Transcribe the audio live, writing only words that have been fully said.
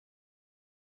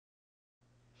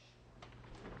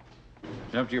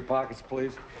Empty your pockets,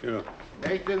 please. Sure.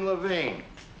 Nathan Levine,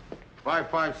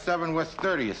 557 West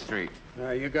 30th Street.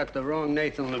 You got the wrong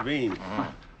Nathan Levine.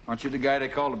 Aren't you the guy they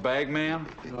call the bag man?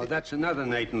 No, that's another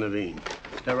Nathan Levine.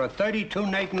 There are 32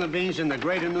 Nathan Levines in the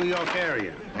greater New York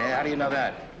area. Yeah, how do you know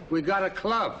that? We got a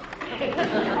club.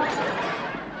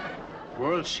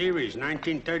 World Series,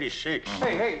 1936.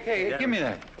 Hey, Yeah. give me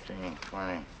that.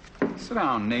 20, Sit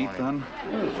down, Nathan.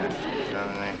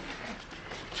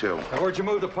 72. Where'd you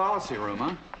move the policy room,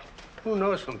 huh? Who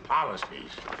knows from policies?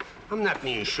 I'm not in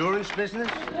the insurance business.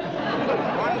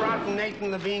 One rotten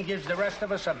Nathan Levine gives the rest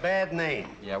of us a bad name.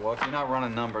 Yeah, well, if you're not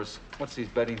running numbers, what's these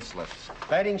betting slips?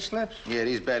 Betting slips? Yeah,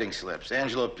 these betting slips.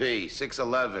 Angela P,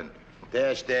 611,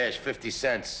 dash, 50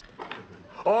 cents.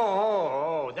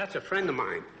 Oh, that's a friend of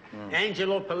mine.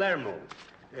 Angelo Palermo,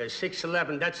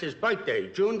 611. That's his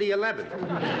birthday, June the 11th.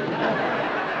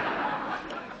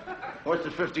 What's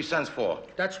the 50 cents for?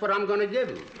 That's what I'm gonna give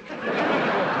him.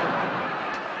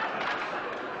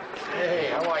 Hey,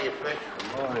 how are you, Fish?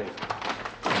 Good morning.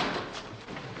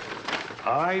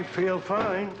 I feel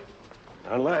fine.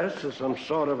 Unless there's some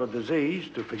sort of a disease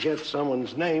to forget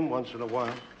someone's name once in a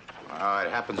while. Oh, it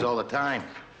happens all the time.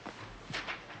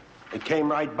 It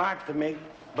came right back to me.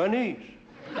 Bernice.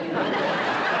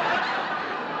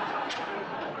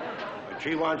 But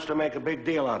she wants to make a big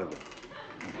deal out of it.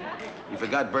 You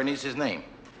forgot Bernice's name.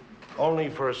 Only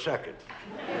for a second.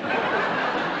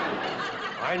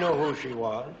 I know who she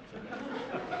was.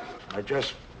 I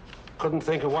just couldn't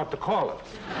think of what to call her.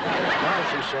 Now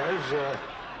she says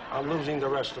I'm losing the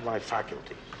rest of my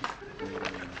faculty.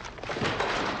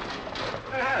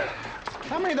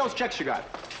 How many of those checks you got?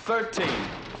 13,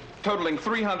 totaling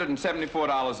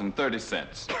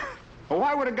 $374.30. Well,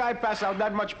 why would a guy pass out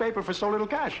that much paper for so little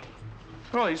cash?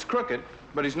 Well, he's crooked,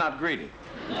 but he's not greedy.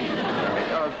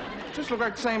 Does this look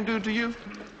like the same dude to you?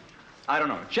 I don't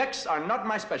know. Checks are not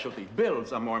my specialty.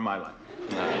 Bills are more my line.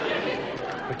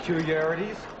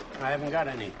 Peculiarities? I haven't got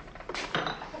any.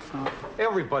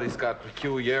 Everybody's got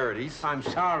peculiarities. I'm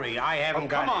sorry, I haven't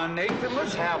got Come on, Nathan,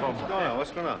 let's have him.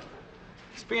 What's going on?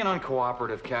 He's being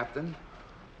uncooperative, Captain.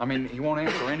 I mean, he won't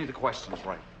answer any of the questions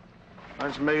right. Why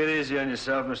don't you make it easy on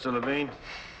yourself, Mr. Levine?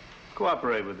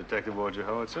 Cooperate with Detective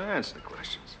Wojciechowicz and answer the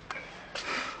questions.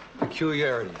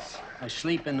 Peculiarities. I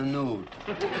sleep in the nude.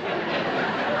 Sleeps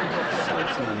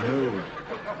in the nude.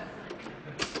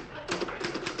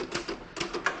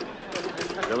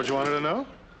 Is that what you wanted to know?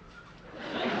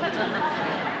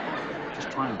 Just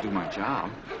trying to do my job.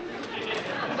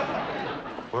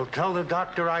 Well, tell the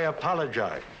doctor I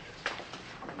apologize.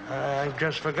 I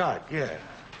just forgot, yeah.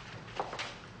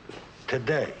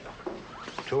 Today,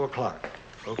 2 o'clock.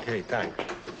 Okay, thanks.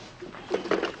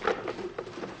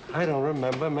 I don't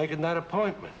remember making that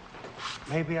appointment.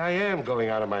 Maybe I am going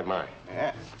out of my mind.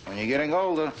 Yeah, when you're getting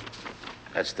older,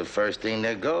 that's the first thing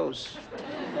that goes.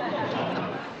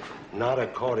 Not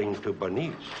according to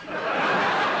Bernice.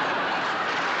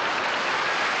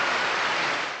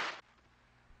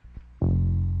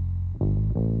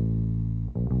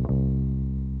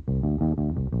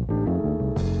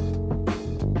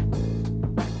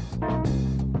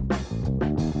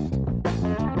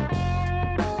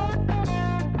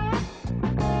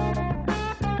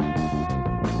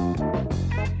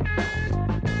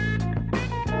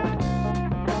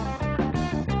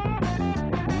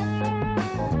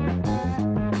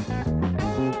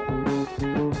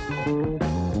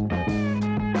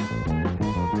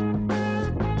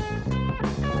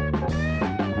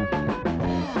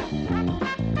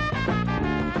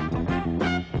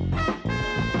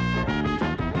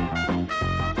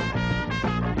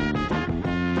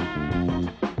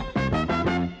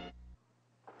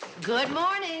 Good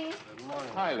morning.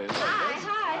 Hi, Liz. Hi.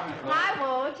 Hi,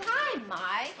 Woj. Hi,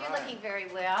 Mike. You're looking very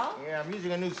well. Yeah, I'm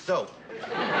using a new soap.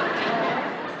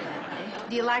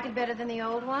 Do you like it better than the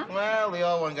old one? Well, the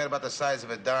old one got about the size of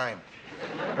a dime.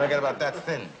 I got about that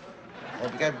thin.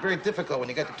 It got very difficult when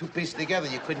you got the two pieces together.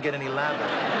 You couldn't get any lather.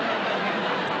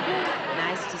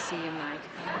 Nice to see you, Mike.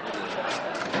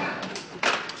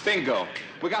 Bingo.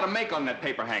 We got a make on that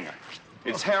paper hanger.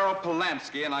 It's Harold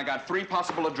Polanski, and I got 3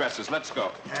 possible addresses. Let's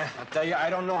go. I'll tell you, I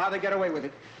don't know how they get away with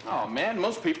it. Oh, man,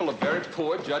 most people are very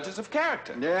poor judges of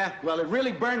character. Yeah, well, it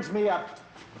really burns me up.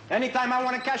 Anytime I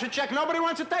want to cash a check, nobody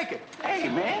wants to take it. Hey,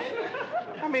 man.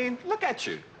 I mean, look at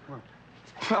you.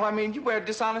 Well, I mean, you wear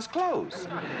dishonest clothes.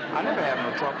 I never have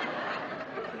no trouble.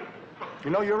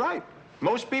 You know, you're right.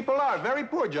 Most people are very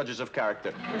poor judges of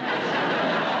character.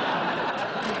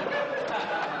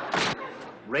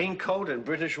 Raincoat and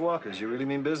British walkers. You really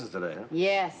mean business today, huh?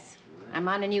 Yes. I'm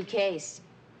on a new case.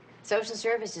 Social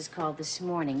services called this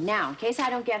morning. Now, in case I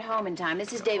don't get home in time,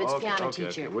 this is David's piano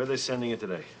teacher. Okay. Where are they sending you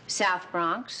today? South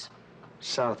Bronx.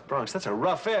 South Bronx. That's a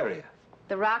rough area.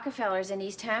 The Rockefellers in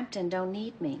East Hampton don't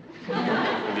need me.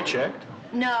 Have you checked?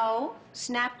 No.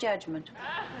 Snap judgment.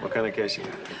 What kind of case you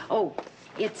got? Oh,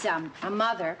 it's a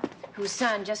mother whose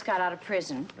son just got out of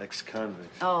prison.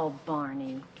 Ex-convict. Oh,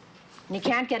 Barney. And he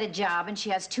can't get a job, and she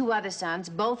has 2 other sons,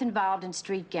 both involved in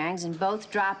street gangs and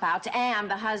both dropouts, and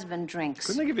the husband drinks.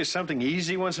 Couldn't they give you something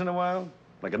easy once in a while?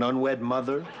 Like an unwed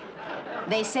mother?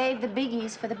 They save the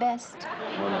biggies for the best.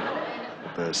 Well,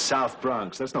 the South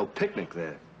Bronx, that's no picnic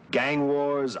there. Gang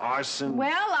wars, arson.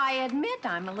 Well, I admit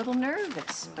I'm a little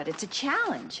nervous, but it's a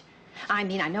challenge. I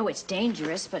mean, I know it's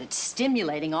dangerous, but it's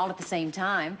stimulating all at the same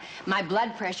time. My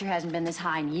blood pressure hasn't been this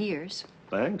high in years.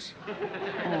 Thanks.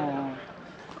 Oh,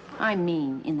 I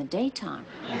mean, in the daytime.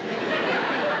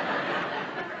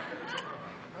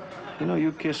 You know,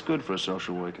 you kiss good for a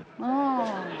social worker.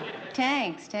 Oh,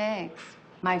 thanks.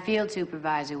 My field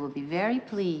supervisor will be very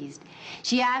pleased.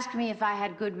 She asked me if I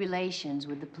had good relations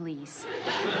with the police. What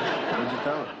did you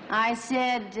tell her? I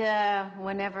said,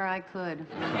 whenever I could.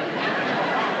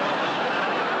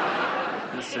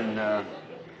 Listen,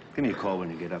 give me a call when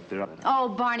you get up there. Oh,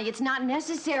 Barney, it's not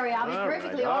necessary. I'll be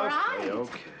perfectly all right.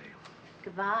 Okay.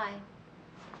 Goodbye.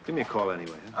 Give me a call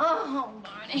anyway. Huh? Oh,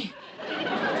 Barney.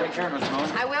 Take care, Miss Moan.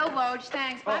 I will, Woj.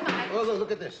 Thanks. Bye-bye. Oh,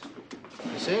 look at this.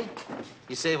 You see?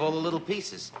 You save all the little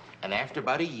pieces. And after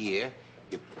about a year,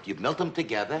 you melt them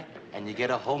together, and you get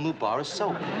a whole new bar of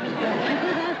soap.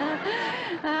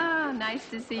 Oh, nice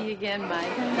to see you again,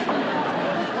 Mike.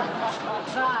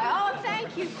 Bye. Oh,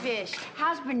 thank you, Fish.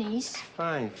 How's Bernice?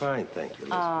 Fine, thank you,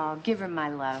 Liz. Oh, give her my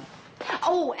love.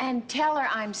 Oh, and tell her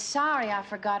I'm sorry I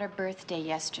forgot her birthday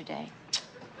yesterday.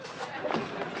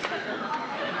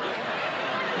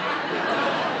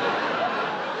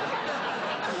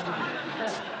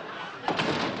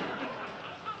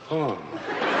 Oh.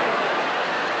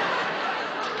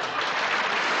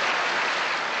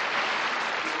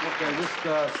 Okay, just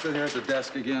sit here at the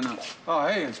desk again. Oh,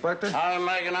 hey, Inspector. How you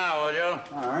making out, would you?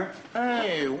 All right.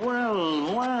 Hey,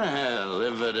 well,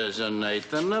 if it isn't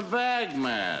Nathan the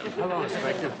bagman. Hello,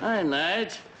 Inspector. Hey,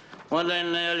 Nate. What'd they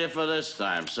nail you for this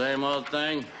time? Same old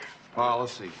thing?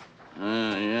 Policy.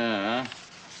 Yeah.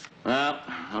 Well,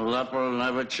 a leper will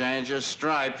never change his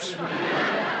stripes.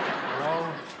 Hello?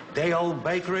 Day old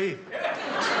bakery?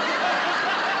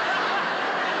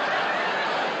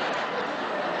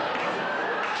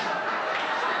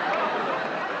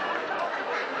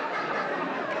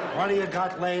 What do you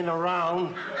got laying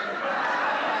around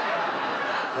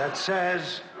that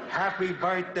says, Happy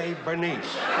Birthday,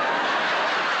 Bernice?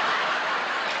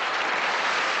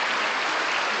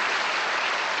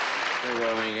 See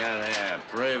what we got here.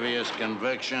 Previous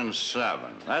conviction,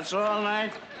 7. That's all,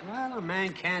 Nate? Well, a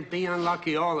man can't be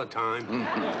unlucky all the time.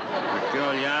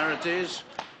 Peculiarities?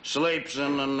 Sleeps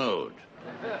in the nude.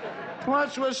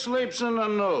 What's with sleeps in the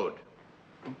nude?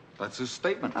 That's his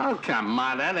statement. Oh, come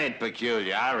on, that ain't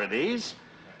peculiarities.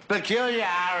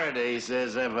 Peculiarities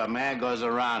is if a man goes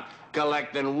around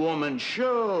collecting woman's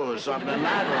shoes, something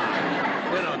that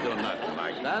line. We don't do nothing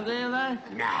like that, do you,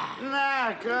 Nah. Nah,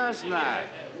 of course not.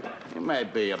 He may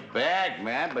be a bag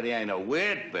man, but he ain't a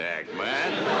weird bag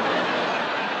man.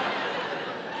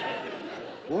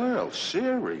 World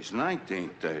Series,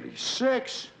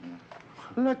 1936.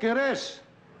 Look at this.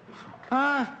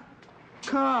 Huh?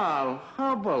 Carl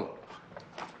Hubble.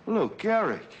 Lou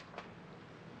Gehrig.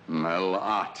 Mel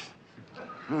Ott.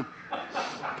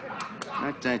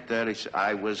 1936.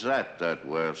 I was at that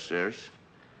World Series.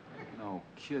 No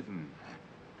kidding.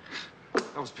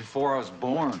 That was before I was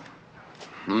born.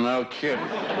 No kidding.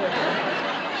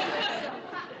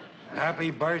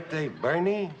 Happy birthday,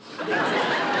 Barney. You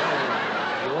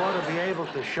ought to be able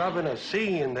to shove in a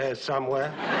C in there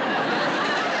somewhere.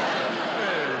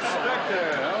 Hey,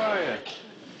 Inspector, how are you?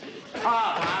 Oh,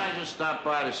 I just stopped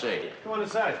by to see you. Come on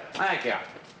inside. Thank you.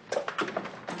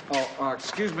 Oh,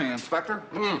 excuse me, Inspector.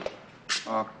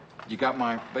 You got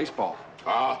my baseball.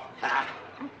 Oh,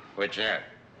 which end?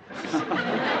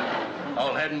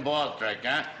 Old head and ball trick,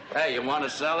 huh? Hey, you want to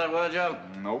sell it, would you?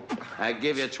 Nope. I'd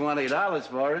give you $20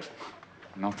 for it.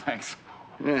 No, thanks.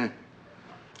 Yeah.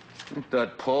 I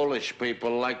thought Polish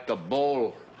people like to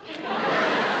bowl.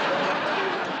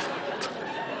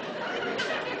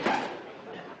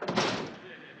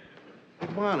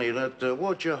 Barney, that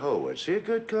Wojo, is he a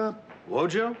good cop?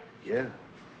 Wojo? Yeah.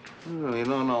 Well, you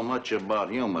don't know much about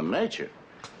human nature.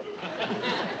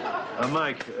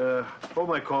 Mike, hold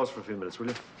my calls for a few minutes, will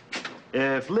you?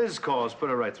 If Liz calls, put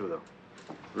her right through, though.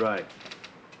 Right.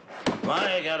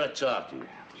 Why I gotta talk to you?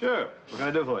 Sure. What can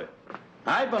I do for you?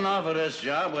 I've been offered this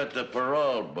job with the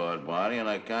parole board, Barney, and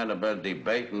I kind of been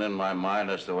debating in my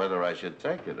mind as to whether I should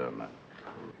take it or not.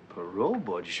 Parole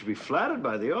board? You should be flattered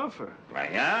by the offer. I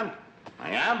am,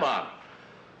 Bob.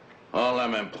 All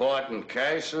them important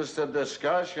cases to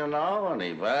discuss, you know, and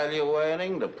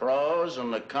evaluating the pros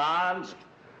and the cons.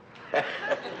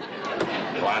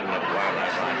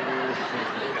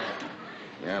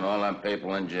 And all them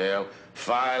people in jail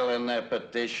filing their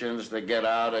petitions to get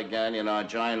out again, you know,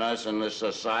 join us in this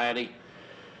society.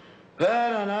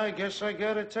 But I guess I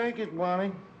gotta take it,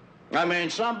 Barney. I mean,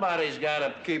 somebody's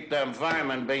gotta keep them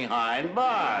firemen behind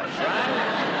bars,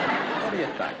 right? What do you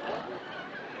think?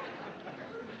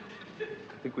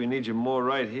 I think we need you more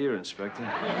right here, Inspector. Oh,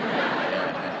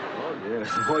 yeah.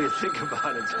 The more you think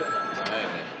about it.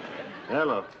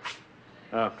 Hello.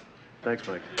 Oh, thanks,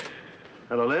 Mike.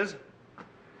 Hello, Liz?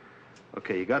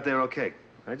 Okay, you got there okay.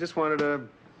 I just wanted to...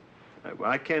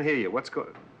 I can't hear you.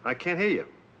 I can't hear you.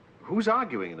 Who's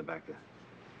arguing in the back there?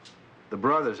 The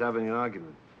brothers having an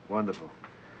argument. Wonderful.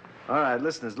 All right,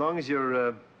 listen, as long as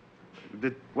you're...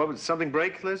 something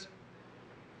break, Liz?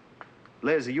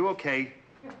 Liz, are you okay?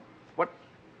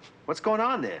 What's going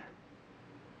on there?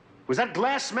 Was that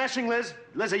glass smashing, Liz?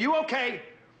 Liz, are you okay?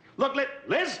 Look,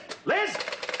 Liz! Liz!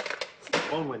 The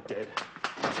phone went dead.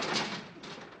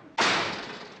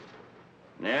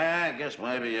 Yeah, I guess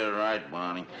maybe you're right,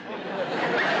 Barney.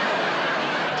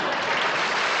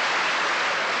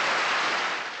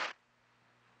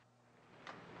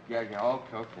 Yeah,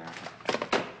 okay.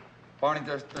 Barney,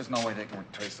 there's no way they can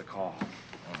trace the call.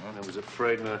 I was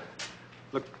afraid,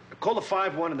 Look, call the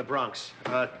 5-1 in the Bronx.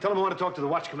 Tell them I want to talk to the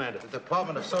watch commander. The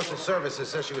Department of Social Services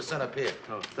says she was sent up here.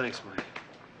 Oh, thanks, Mike.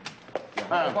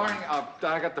 Barney,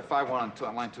 I got the 5-1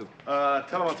 on line 2. Tell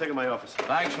them I'll take it in my office.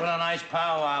 Thanks for the nice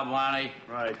powwow, Barney.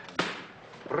 Right.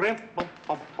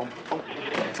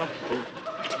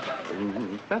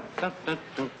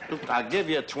 I'll give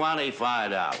you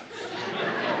 $25.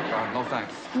 No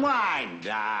thanks. Why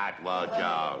not,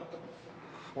 Wojo?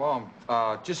 Well,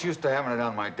 I'm just used to having it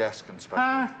on my desk,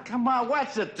 Inspector. Come on,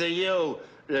 what's it to you?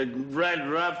 Red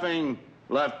Ruffing,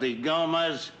 Lefty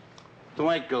Gomez,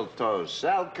 Twinkle Toes,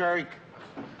 Selkirk?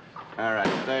 All right,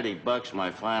 $30,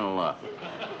 my final offer.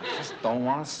 Just don't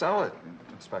want to sell it,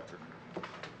 Inspector.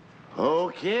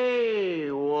 Okay,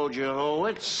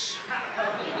 Wojciechowicz.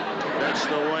 That's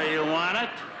the way you want it.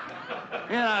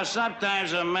 You know,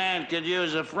 sometimes a man could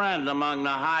use a friend among the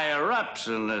higher-ups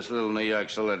in this little New York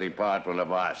City department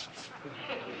of ours.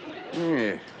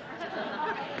 Yeah.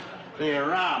 See you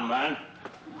around, man.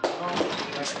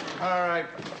 All right.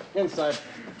 Inside.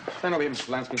 Stand over here, Mr.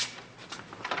 Lansky.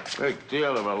 Big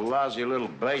deal of a lousy little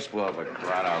baseball for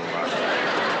crying out loud.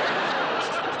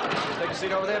 Take a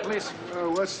seat over there, please.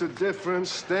 What's the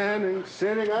difference? Standing,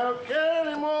 sitting, I don't care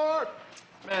anymore.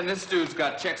 Man, this dude's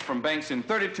got checks from banks in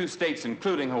 32 states,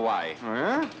 including Hawaii. Oh,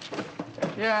 yeah?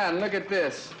 Yeah, and look at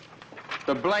this.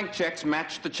 The blank checks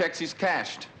match the checks he's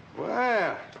cashed.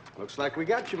 Well, looks like we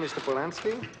got you, Mr.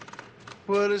 Polanski.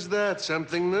 What is that?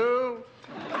 Something new?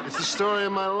 It's the story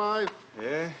of my life.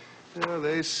 Yeah? You know,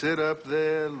 they sit up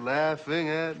there laughing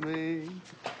at me.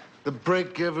 The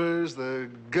break givers, the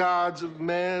gods of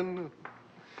men.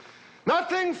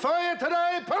 Nothing for you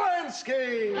today,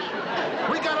 Polanski.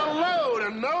 We got a load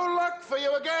and no luck for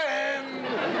you again.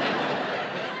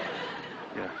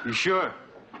 Yeah, you sure?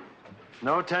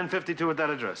 No 1052 at that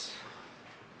address.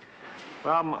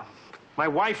 Well, my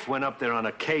wife went up there on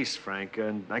a case, Frank,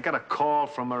 and I got a call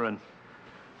from her and...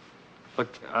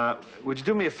 Look, would you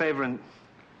do me a favor and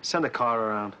send a car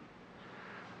around?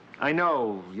 I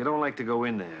know you don't like to go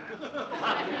in there.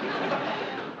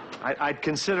 I'd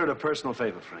consider it a personal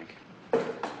favor, Frank.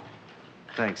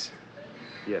 Thanks.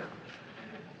 Yeah.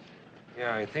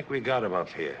 Yeah, I think we got him up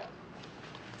here.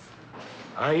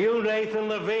 Are you Nathan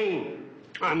Levine?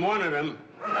 I'm one of them.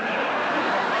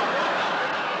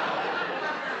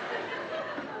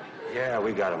 Yeah,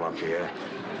 we got him up here.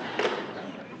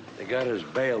 They got his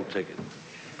bail ticket.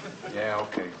 Yeah,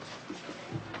 okay.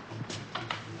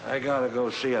 I gotta go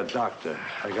see a doctor.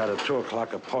 I got a 2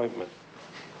 o'clock appointment.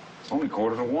 It's only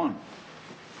 1:45.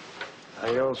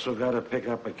 I also gotta pick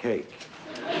up a cake.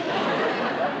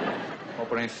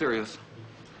 Hope it ain't serious.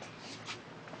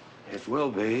 It will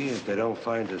be if they don't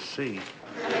find a seat.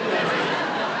 No,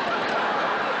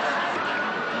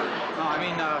 I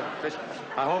mean,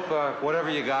 I hope whatever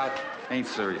you got ain't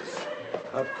serious.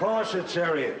 Of course it's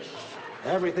serious.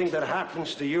 Everything that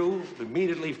happens to you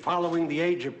immediately following the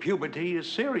age of puberty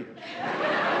is serious.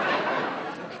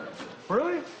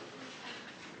 Really?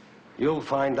 You'll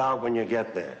find out when you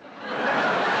get there.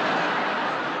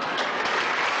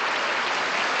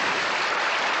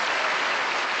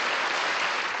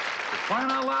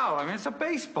 I mean, it's a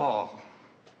baseball.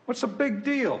 What's the big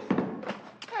deal?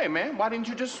 Hey, man, why didn't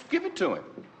you just give it to him?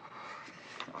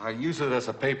 I use it as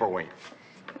a paperweight.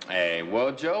 Hey,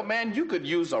 well, Joe, man, you could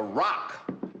use a rock.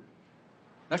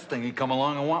 Next thing he'd come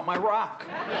along and want my rock.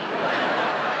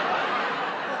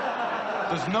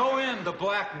 There's no end to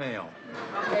blackmail.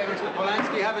 Okay, Mr.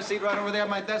 Polanski, have a seat right over there at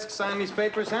my desk. Sign these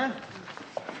papers, huh?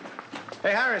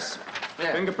 Hey, Harris.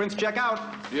 Yeah. Fingerprints check out.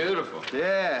 Beautiful.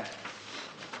 Yeah.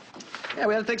 Yeah,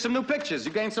 we had to take some new pictures.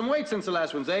 You gained some weight since the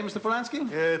last ones, eh, Mr.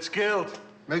 Polanski? Yeah, it's guilt.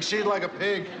 Makes you eat like a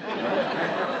pig.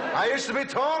 I used to be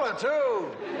taller, too.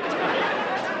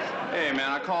 Hey, man,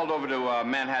 I called over to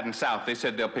Manhattan South. They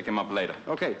said they'll pick him up later.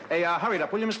 Okay. Hey, hurry it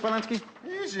up, will you, Mr. Polanski?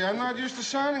 Easy, I'm not used to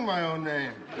signing my own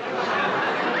name.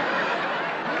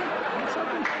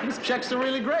 These checks are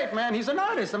really great, man. He's an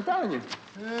artist, I'm telling you.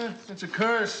 Yeah, it's a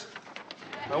curse.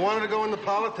 I wanted to go into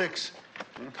politics.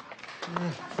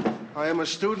 I am a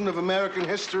student of American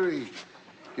history.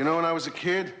 You know, when I was a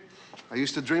kid, I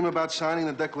used to dream about signing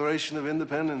the Declaration of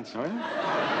Independence. Oh,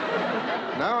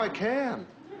 yeah? Now I can.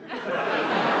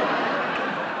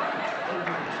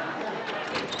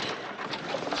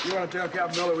 You want to tell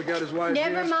Captain Miller we got his wife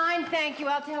Never here? mind, thank you.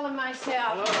 I'll tell him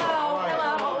myself.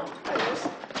 Hello.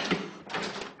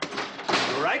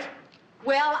 You all right?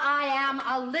 Well, I am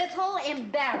a little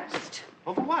embarrassed.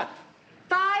 Over what?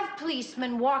 5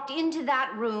 policemen walked into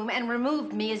that room and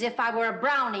removed me as if I were a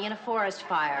brownie in a forest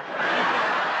fire.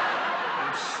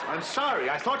 I'm sorry.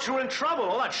 I thought you were in trouble.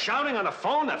 All that shouting on the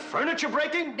phone, that furniture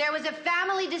breaking. There was a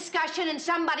family discussion and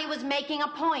somebody was making a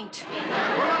point.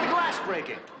 What about the glass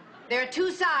breaking? There are 2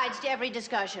 sides to every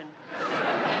discussion.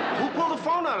 Who pulled the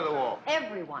phone out of the wall?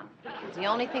 Everyone. It's the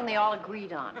only thing they all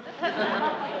agreed on. What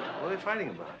are they fighting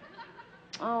about?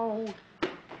 Oh,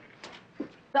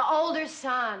 the older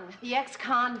son, the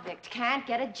ex-convict, can't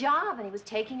get a job, and he was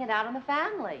taking it out on the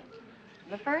family,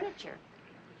 the furniture.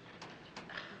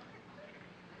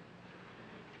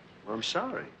 Well, I'm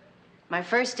sorry. My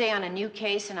first day on a new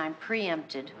case, and I'm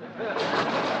preempted.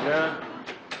 Yeah.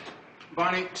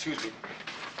 Barney, excuse me.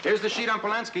 Here's the sheet on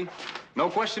Polanski. No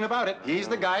question about it. He's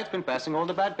the guy that's been passing all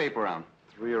the bad paper around.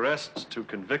 3 arrests, 2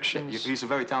 convictions. He's a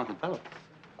very talented fellow.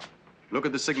 Look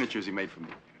at the signatures he made for me.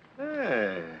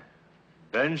 Hey,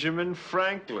 Benjamin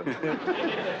Franklin,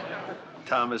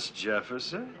 Thomas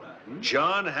Jefferson,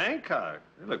 John Hancock.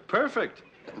 They look perfect.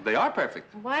 They are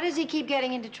perfect. Why does he keep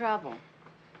getting into trouble?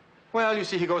 Well, you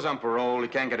see, he goes on parole, he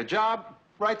can't get a job,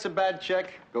 writes a bad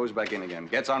check, goes back in again.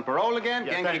 Gets on parole again,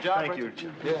 can't get a job. Thank you.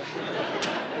 Yeah.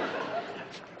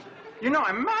 You know,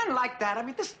 a man like that, I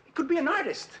mean, this could be an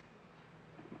artist.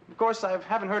 Of course, I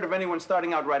haven't heard of anyone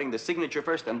starting out writing the signature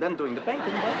first and then doing the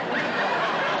painting, but...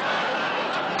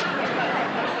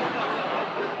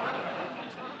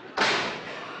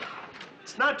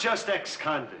 It's not just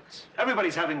ex-convicts.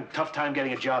 Everybody's having a tough time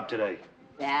getting a job today.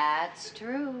 That's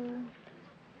true.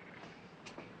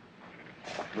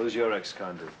 Who's your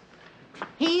ex-convict?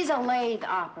 He's a lathe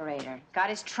operator. Got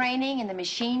his training in the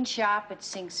machine shop at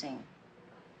Sing Sing.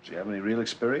 Does he have any real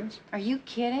experience? Are you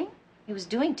kidding? He was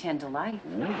doing 10 to life.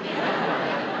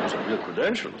 Those are real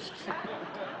credentials.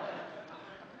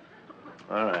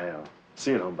 All right, I'll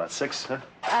see you at home about 6, huh?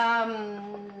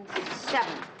 7.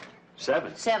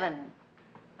 7? 7.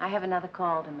 I have another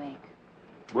call to make.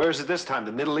 Where is it this time?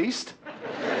 The Middle East?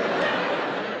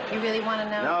 You really want to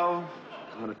know? No.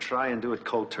 I'm going to try and do it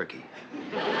cold turkey.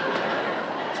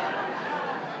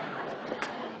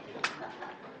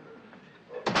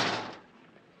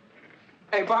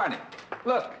 Hey, Barney,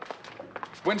 look.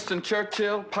 Winston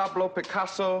Churchill, Pablo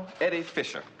Picasso, Eddie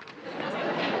Fisher.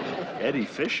 Eddie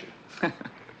Fisher?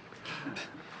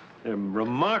 They're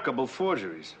remarkable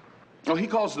forgeries. Oh, he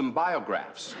calls them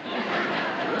biographs.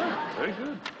 Yeah, very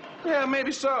good. Yeah,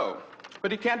 maybe so.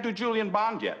 But he can't do Julian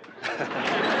Bond yet.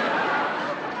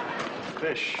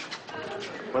 Fish.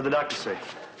 What'd the doctor say?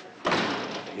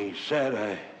 He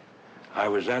said I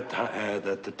was at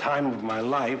the time of my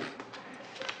life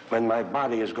when my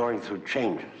body is going through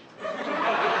changes.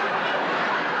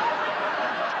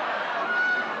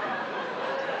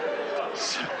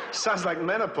 Sounds like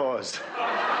menopause.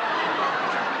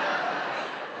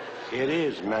 It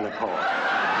is menopause.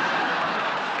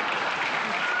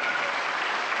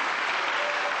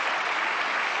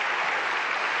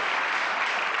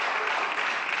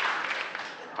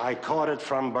 I caught it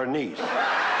from Bernice.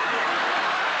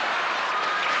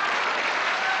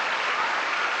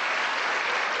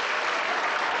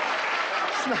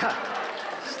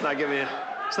 It's not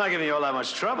giving you all that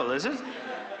much trouble, is it?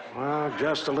 Well,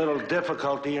 just a little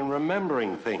difficulty in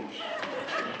remembering things.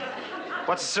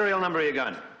 What's the serial number of your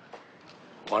gun?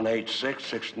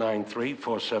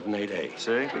 186-693-4788.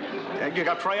 See? You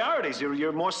got priorities.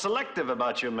 You're more selective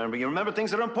about your memory. You remember things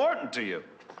that are important to you.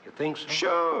 You think so?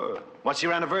 Sure. What's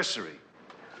your anniversary?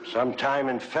 Sometime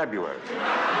in February.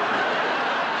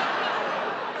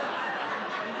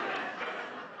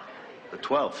 The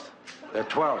 12th. The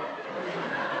 12th.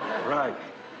 Right.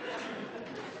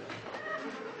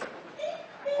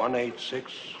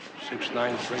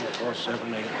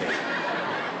 186-693-4788.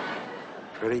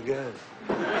 Pretty good.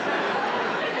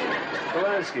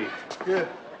 Polanski. Yeah.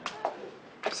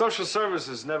 Social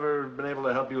services never been able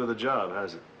to help you with a job,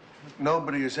 has it?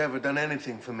 Nobody has ever done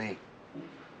anything for me.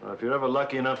 Well, if you're ever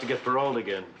lucky enough to get paroled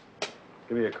again,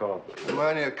 give me a call. I'm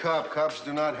only a cop. Cops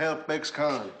do not help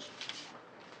ex-cons.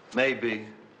 Maybe,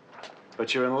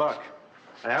 but you're in luck.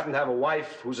 I happen to have a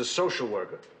wife who's a social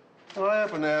worker. Well, I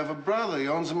happen to have a brother. He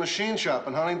owns a machine shop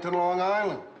in Huntington, Long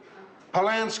Island.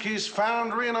 Polanski's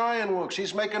foundry and ironworks.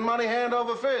 He's making money hand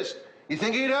over fist. You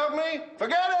think he'd help me?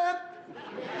 Forget it!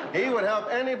 He would help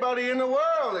anybody in the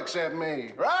world except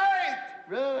me. Right?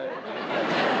 Right.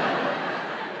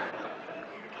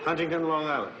 Huntington, Long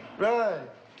Island. Right.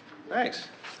 Thanks.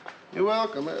 You're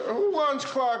welcome. Who wants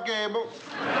Clark Gable?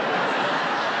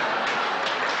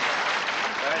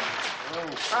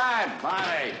 Hi,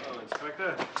 Barney. Oh,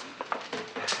 Inspector.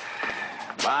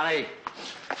 Barney,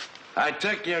 I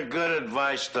took your good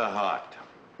advice to heart.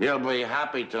 You'll be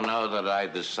happy to know that I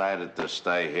decided to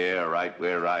stay here right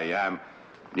where I am.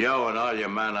 You and all your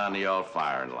men on the old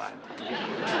firing line.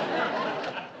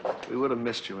 We would have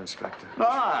missed you, Inspector.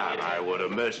 Ah, I would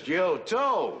have missed you,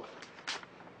 too.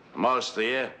 Most of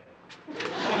you.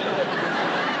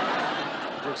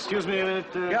 Excuse me a minute.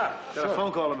 Yeah, got a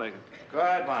phone call to make. Go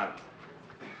ahead, Barney.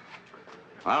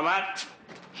 Well, Matt,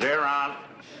 see you around.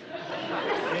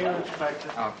 Here,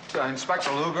 Inspector.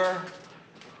 Inspector Luger?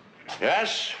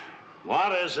 Yes?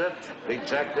 What is it,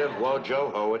 Detective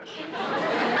Wojo Howitz?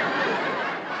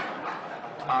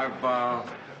 I've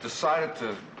decided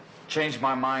to change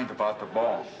my mind about the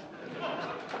ball.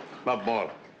 What ball?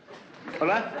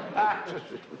 What?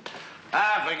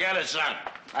 Forget it, son.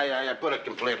 I put it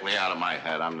completely out of my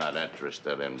head. I'm not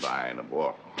interested in buying a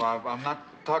ball. Well, I'm not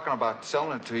talking about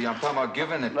selling it to you. I'm talking about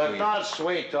giving it to Look, you. don't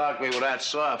sweet talk me with that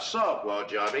soft soap,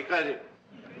 Wojo, because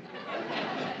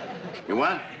you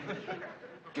what?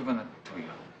 Giving it to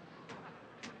you.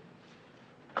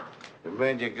 You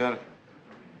mean you got it?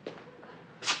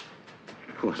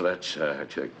 Well, that's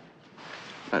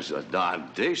darn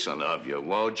decent of you,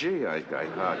 Woji. I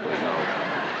hardly know.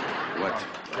 What?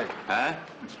 Hey, Huh?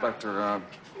 Inspector,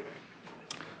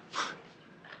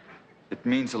 it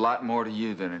means a lot more to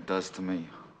you than it does to me.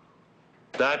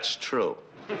 That's true.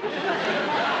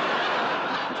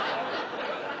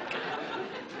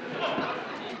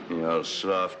 You know,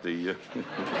 softy, you.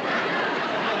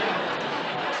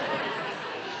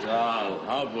 Saul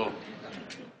Hubble,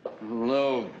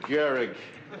 Lou Gehrig,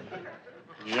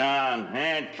 John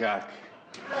Hancock.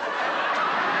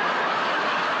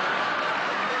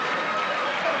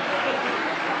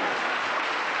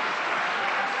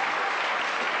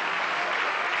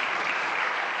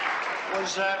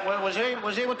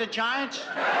 Was he with the Giants?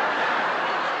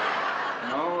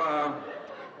 No,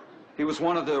 he was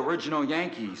one of the original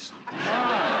Yankees.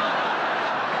 Yeah.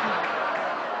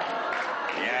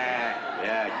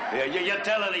 You're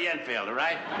telling the infielder,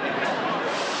 right?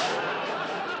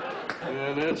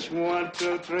 And it's 1,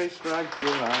 2, 3, strike 2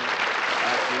 out.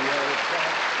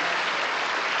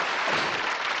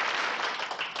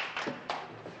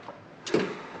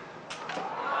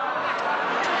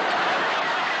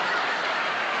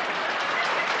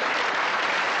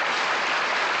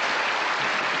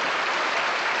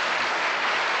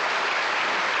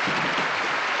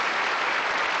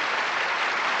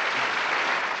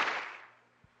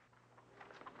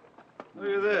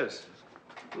 Look at this.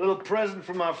 A little present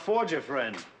from our forger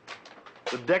friend.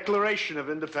 The Declaration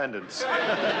of Independence. Is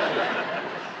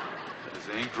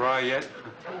the ink dry yet?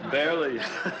 Barely.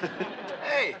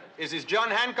 Hey, is his John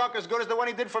Hancock as good as the one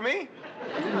he did for me?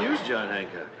 He didn't use John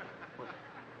Hancock.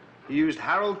 He used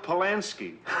Harold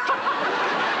Polanski.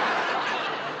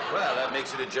 Well, that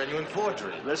makes it a genuine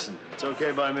forgery. Listen, it's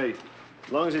okay by me.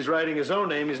 As long as he's writing his own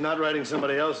name, he's not writing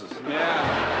somebody else's.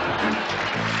 Yeah.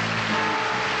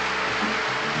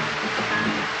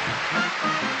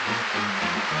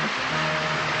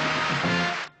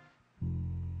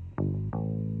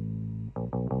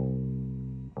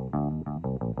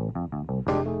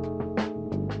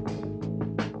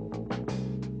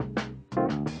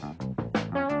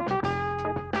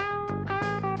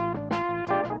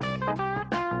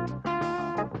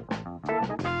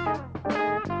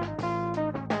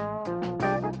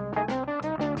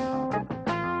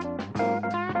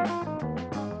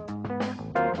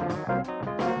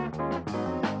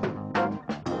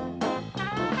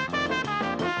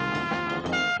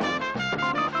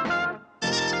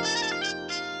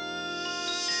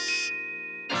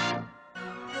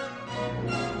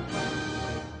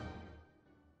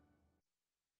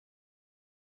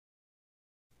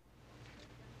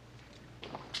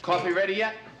 Coffee ready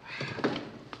yet?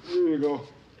 Here you go.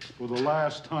 For the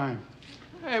last time.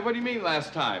 Hey, what do you mean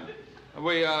last time? Are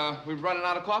we running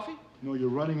out of coffee? No, you're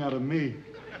running out of me.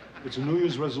 It's a New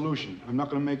Year's resolution. I'm not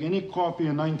going to make any coffee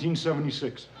in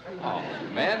 1976. Oh,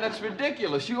 man, that's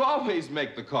ridiculous. You always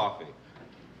make the coffee.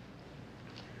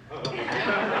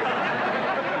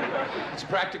 It's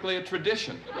practically a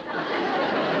tradition.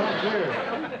 I don't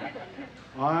care.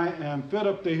 I am fed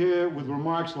up to hear with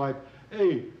remarks like,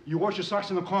 hey, you wash your socks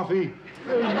in the coffee.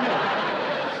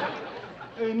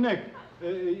 Hey, Nick,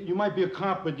 you might be a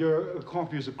cop, but your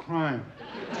coffee is a crime.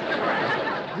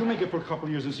 You make it for a couple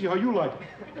of years and see how you like it.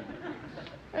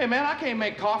 Hey, man, I can't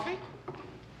make coffee.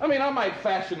 I mean, I might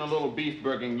fashion a little beef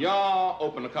bourguignon,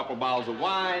 open a couple bottles of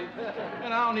wine,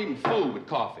 and I don't even fool with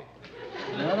coffee.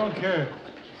 I don't care.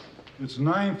 It's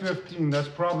 9:15. That's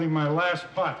probably my last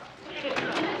pot.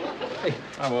 Hey,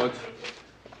 hi, Woj.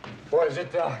 Boy, is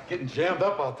it getting jammed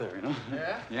up out there, you know?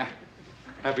 Yeah? Yeah.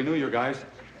 Happy New Year, guys.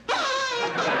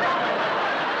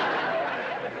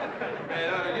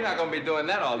 Hey, you're not going to be doing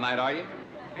that all night, are you?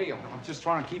 Hey, I'm just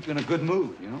trying to keep you in a good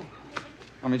mood, you know?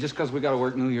 I mean, just because we got to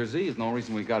work New Year's Eve is no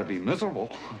reason we got to be miserable.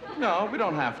 No, we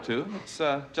don't have to. It's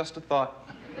just a thought.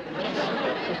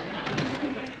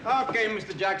 Okay,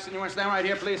 Mr. Jackson, you want to stand right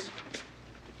here, please?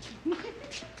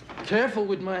 Careful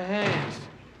with my hands.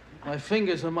 My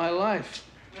fingers are my life.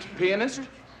 Pianist?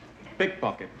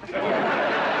 Pickpocket.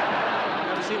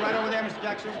 Have a seat right over there, Mr.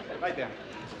 Jackson. Right there.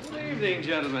 Good evening,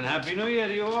 gentlemen. Happy New Year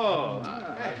to you all.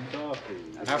 Hey. Coffee.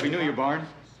 Happy New Year, Barn.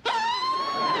 It's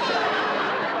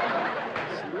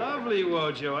lovely,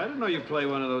 Wojo. I didn't know you play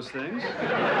one of those things.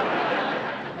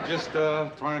 Just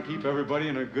trying to keep everybody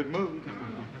in a good mood.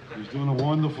 He's doing a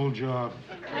wonderful job.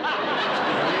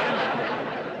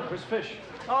 Where's Fish?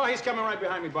 Oh, he's coming right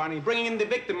behind me, Barney. Bringing in the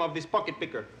victim of this pocket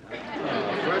picker.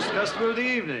 First customer of the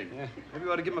evening. Yeah. Maybe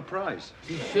we ought to give him a prize.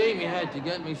 It's a shame you had to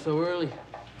get me so early.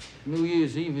 New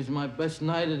Year's Eve is my best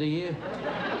night of the year.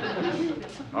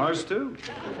 Ours, too.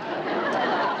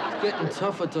 It's getting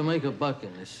tougher to make a buck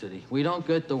in this city. We don't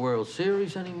get the World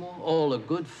Series anymore. All the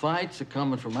good fights are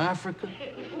coming from Africa.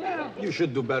 Well, you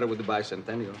should do better with the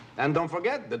bicentennial. And don't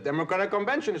forget, the Democratic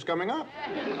Convention is coming up.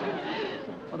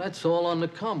 Well, that's all on the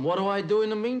come. What do I do in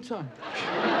the meantime?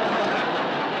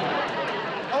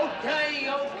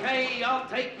 Okay, I'll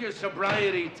take your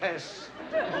sobriety test.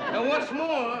 And what's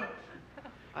more,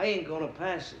 I ain't gonna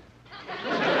pass it.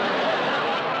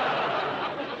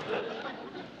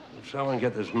 Someone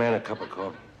get this man a cup of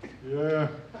coffee. Yeah,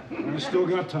 I still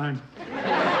got time.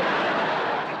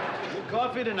 Good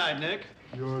coffee tonight, Nick.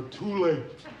 You're too late.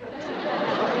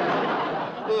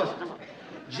 Look,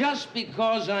 just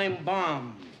because I'm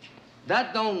bombed,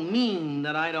 that don't mean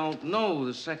that I don't know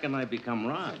the second I become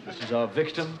robbed. This is our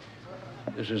victim.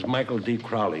 This is Michael D.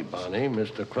 Crowley, Barney.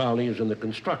 Mr. Crowley is in the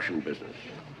construction business.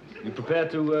 You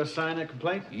prepared to sign a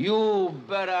complaint? You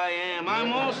bet I am.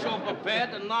 I'm also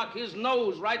prepared to knock his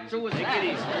nose right through his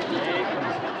hat.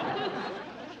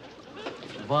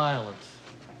 Violence.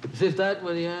 Is if that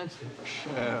were the answer?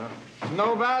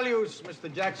 No values, Mr.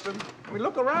 Jackson. I mean,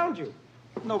 look around you.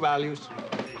 No values.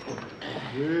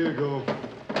 Here you go.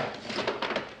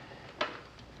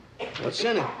 What's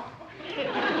in it?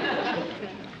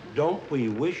 Don't we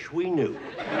wish we knew?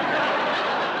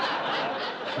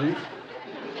 See?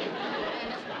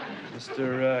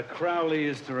 Mr. Crowley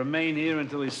is to remain here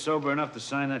until he's sober enough to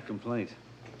sign that complaint.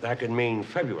 That could mean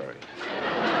February.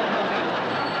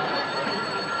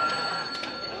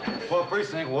 Well,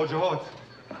 precinct, Wojo Hot.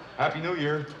 Happy New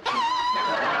Year.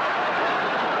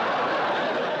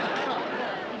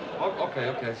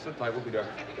 Okay, sit tight. We'll be there.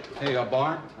 Hey,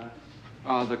 Barn.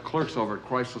 The clerks over at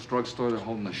Chrysler's drugstore, they're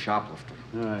holding the shoplifter.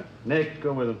 All right. Nick,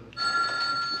 go with him.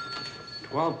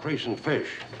 12 Precinct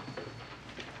Fish.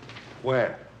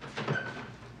 Where?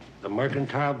 The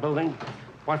Mercantile Building?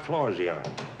 What floor is he on?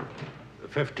 The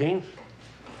 15th?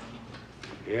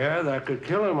 Yeah, that could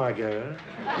kill him, I guess.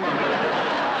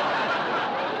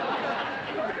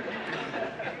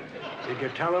 Did you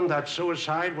tell him that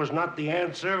suicide was not the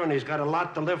answer and he's got a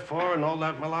lot to live for and all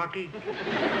that malarkey?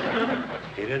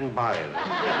 He didn't buy it.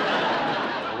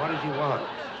 Well, what does he want?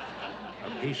 A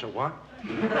piece of what?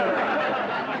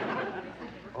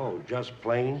 Oh, just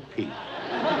plain Pete.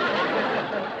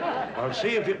 Well,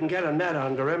 see if you can get a net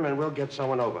under him and we'll get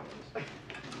someone over.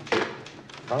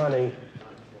 Barney,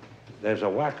 there's a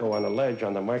wacko on a ledge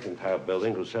on the Mercantile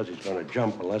Building who says he's going to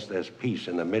jump unless there's peace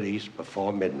in the Mideast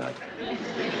before midnight.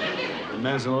 The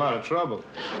man's in a lot of trouble.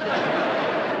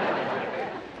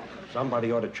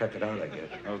 Somebody ought to check it out, I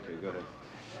guess. Okay, go ahead.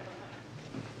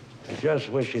 I just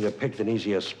wish he'd have picked an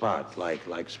easier spot, like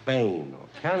Spain or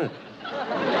Canada.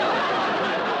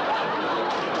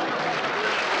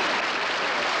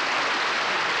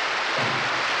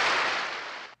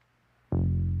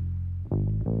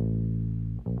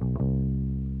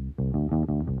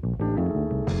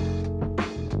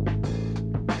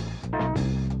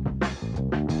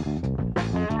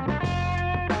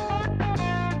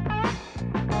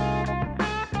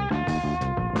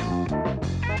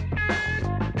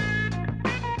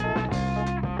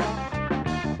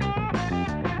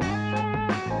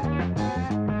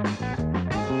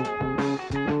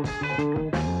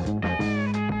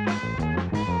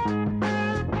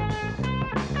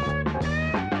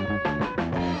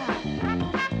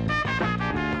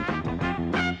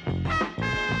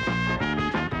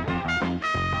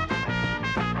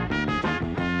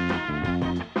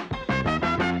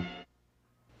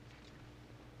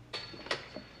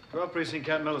 12 Precinct,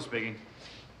 Captain Miller speaking.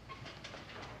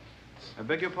 I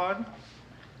beg your pardon?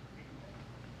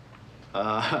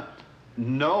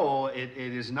 No, it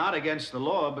is not against the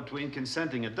law between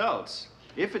consenting adults.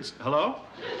 If it's... Hello?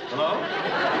 Hello?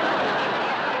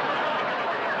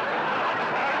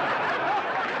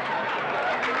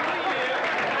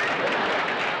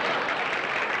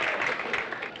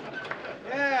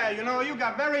 Yeah, you know, you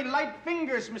got very light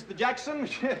fingers, Mr. Jackson.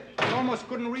 You almost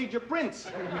couldn't read your prints.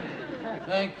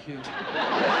 Thank you.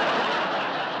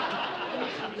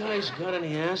 You guys got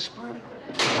any aspirin?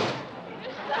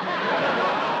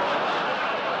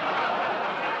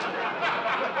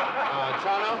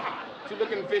 Chano, would you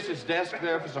look in Fish's desk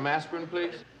there for some aspirin,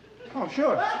 please? Oh,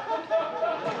 sure.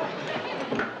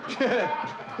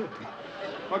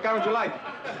 What kind would you like?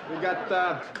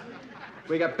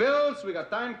 We got pills, we got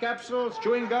time capsules,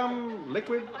 chewing gum,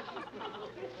 liquid.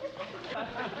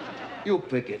 You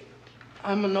pick it.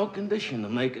 I'm in no condition to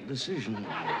make a decision.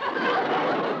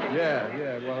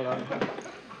 Yeah, well,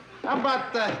 how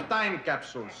about time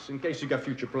capsules, in case you got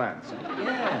future plans?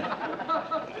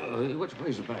 Yeah. Which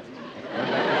way's the bathroom?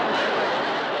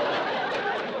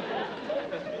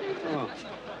 Oh,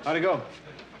 how'd it go?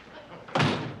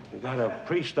 We got a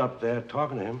priest up there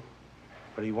talking to him,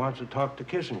 but he wants to talk to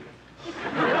Kissinger. I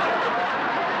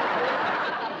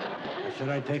said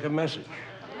I'd take a message.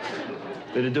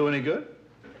 Did it do any good?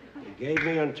 He gave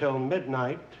me until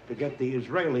midnight to get the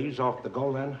Israelis off the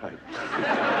Golan Heights.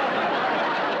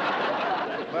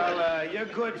 Well, you're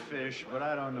good, Fish, but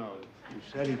I don't know. He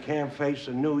said he can't face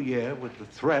a new year with the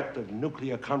threat of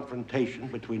nuclear confrontation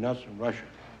between us and Russia.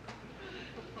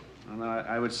 And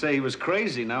I would say he was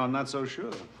crazy. Now I'm not so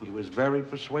sure. He was very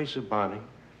persuasive, Barney.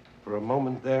 For a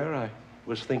moment there, I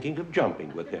was thinking of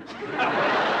jumping with him.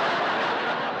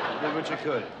 Did what you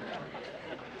could.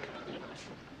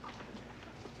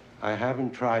 I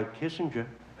haven't tried Kissinger.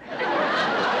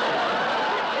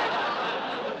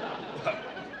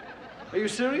 Are you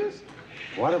serious?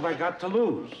 What have I got to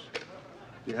lose?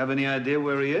 Do you have any idea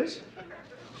where he is?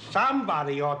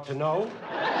 Somebody ought to know.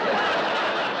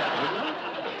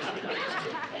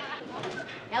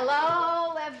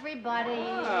 Hello, everybody.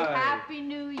 Hi. Happy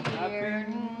New Year.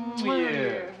 Happy New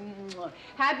Year.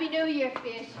 Happy New Year,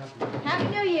 Fish. Happy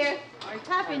New Year.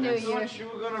 Happy New I Year. thought you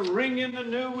were going to ring in the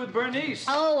new with Bernice.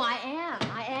 Oh, I am,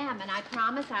 and I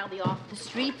promise I'll be off the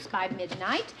streets by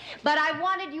midnight. But I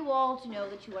wanted you all to know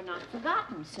that you are not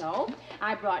forgotten, so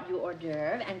I brought you hors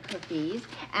d'oeuvre and cookies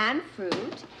and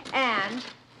fruit and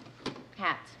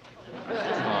hats.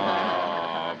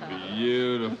 Oh,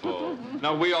 beautiful.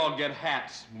 Now, we all get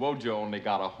hats. Wojo only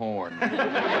got a horn.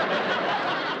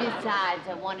 Besides,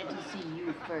 I wanted to see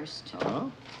you first.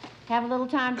 Oh? Have a little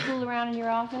time to fool around in your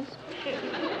office?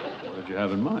 What did you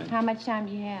have in mind? How much time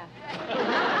do you have?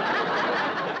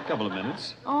 A couple of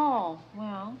minutes. Oh,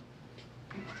 well.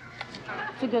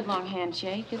 It's a good long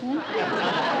handshake, isn't it?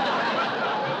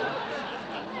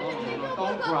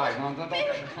 Don't cry. No,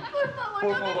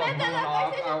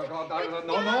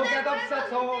 get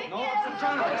upset. No,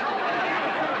 Chano.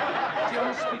 She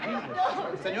don't speak English.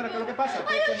 Señora, ¿qué es lo que pasa? I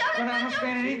don't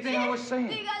understand anything I was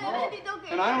saying.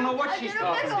 And I don't know what she's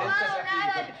talking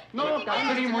about. No,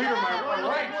 couldn't read my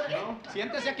rights, no?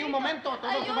 Siéntese aquí un momento.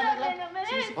 Todo se va a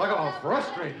arreglar. I got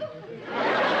frustrated.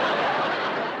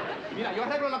 Mira, yo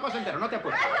arreglo la cosa entera, no te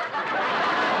apures.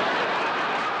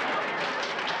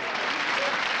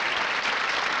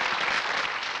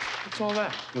 What's all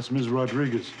that? That's Ms.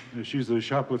 Rodriguez. She's the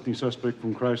shoplifting suspect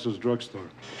from Chrysler's drugstore.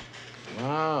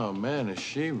 Wow, man, is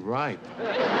she ripe?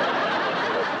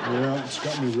 Yeah, it's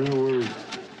got me real worried.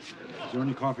 Is there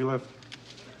any coffee left?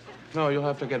 No, you'll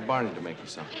have to get Barney to make you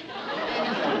some.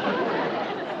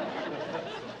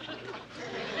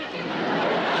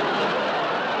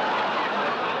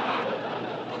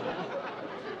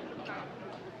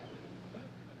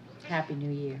 Happy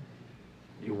New Year.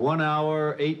 You're 1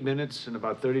 hour, 8 minutes, and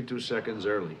about 32 seconds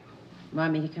early.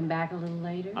 Want me to come back a little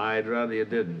later? I'd rather you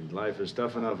didn't. Life is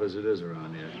tough enough as it is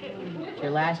around here. It's your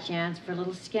last chance for a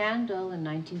little scandal in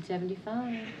 1975.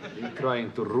 Are you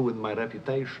trying to ruin my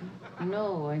reputation?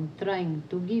 No, I'm trying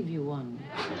to give you one.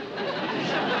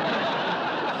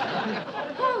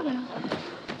 Oh, well.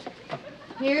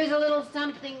 Here's a little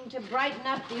something to brighten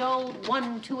up the old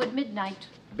 1-2 at midnight.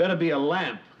 Better be a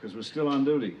lamp, because we're still on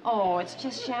duty. Oh, it's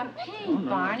just champagne,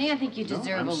 Barney. I think you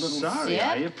deserve a little sorry. sip.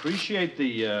 I appreciate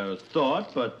the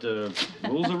thought, but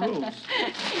rules are rules.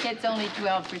 It's only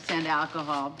 12%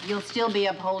 alcohol. You'll still be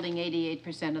upholding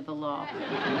 88% of the law.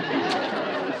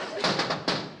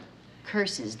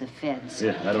 Curses the feds.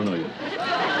 Yeah, I don't know you.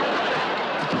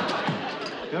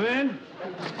 Come in.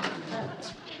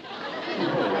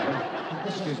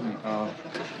 Excuse me.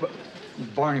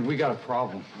 Barney, we got a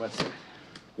problem. What's it?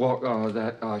 Well,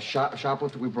 that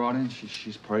shoplifter we brought in,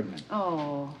 she's pregnant.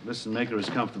 Oh. Listen, make her as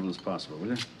comfortable as possible,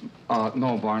 will you?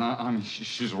 No, Barney. I mean,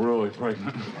 she's really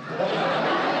pregnant.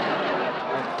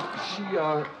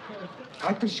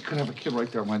 I think she could have a kid right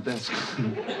there on my desk.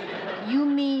 You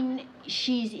mean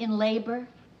she's in labor?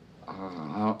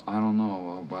 I don't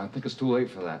know, but I think it's too late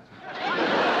for that.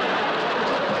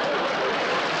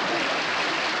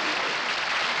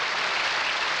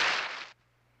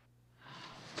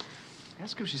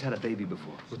 Ask her if she's had a baby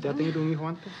before. ¿Usted ha tenido un hijo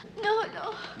antes? No,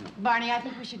 no. Barney, I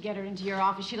think we should get her into your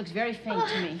office. She looks very faint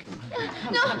to me.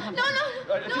 No.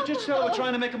 Just tell her we're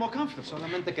trying to make her more comfortable.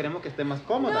 Solamente queremos que esté más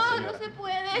cómoda, No, señora. no se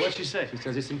puede. What'd she say? She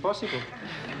says it's impossible.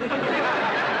 Well,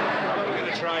 we're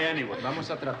gonna try anyway. Vamos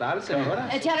a tratar, señora.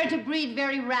 Tell her to breathe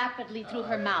very rapidly through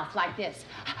her mouth, like this.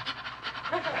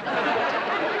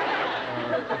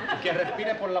 Que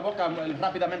respire por la boca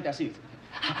rápidamente así.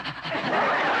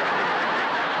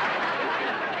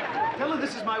 Tell her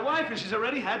this is my wife and she's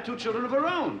already had 2 children of her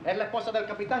own. Es la esposa del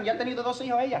capitán. Ya ha tenido 2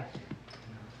 hijos ella.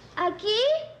 ¿Aquí?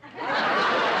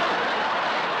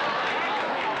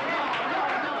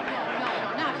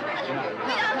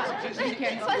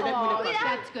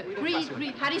 That's good.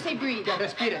 Breathe. How do you say breathe?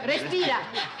 Respira. Respira.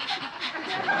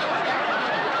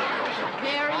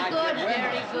 Very good.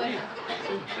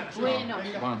 Bueno.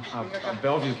 Come on,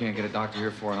 Bellevue can't get a doctor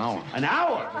here for an hour. An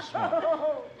hour? God.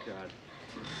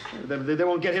 They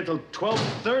won't get here till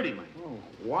 12:30, Mike. Oh,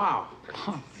 wow.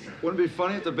 Wouldn't it be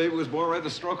funny if the baby was born right at the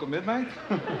stroke of midnight?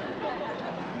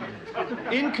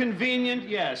 Inconvenient,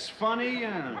 yes. Funny,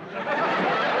 yeah.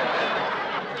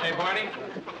 Hey, Barney,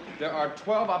 there are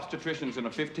 12 obstetricians in a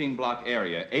 15-block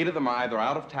area. 8 of them are either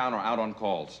out of town or out on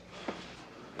calls.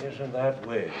 Isn't that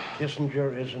weird?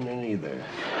 Kissinger isn't in either.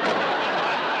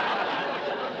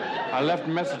 I left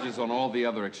messages on all the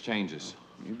other exchanges.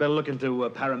 You better look into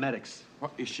paramedics.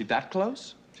 What, is she that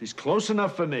close? She's close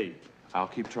enough for me. I'll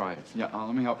keep trying. Yeah,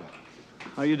 let me help you.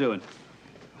 How you doing?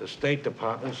 The State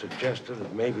Department suggested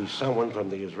that maybe someone from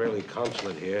the Israeli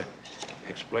consulate here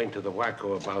explained to the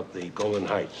wacko about the Golan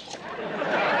Heights.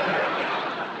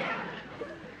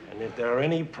 And if there are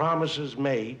any promises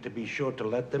made, to be sure to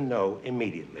let them know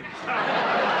immediately.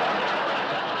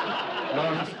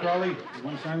 Mr. Crowley, you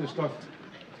want to sign this stuff?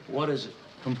 What is it?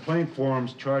 Complaint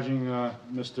forms charging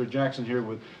Mr. Jackson here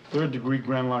with 3rd-degree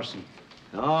grand larceny.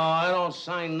 Oh, I don't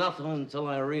sign nothing until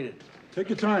I read it. Take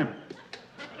your time.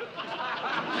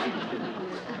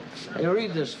 Hey,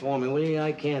 read this for me, will you?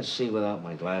 I can't see without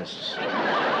my glasses.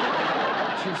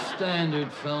 It's your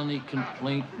standard felony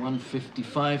complaint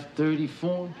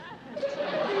 155-34.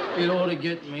 It ought to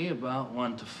get me about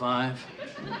 1 to 5.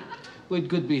 With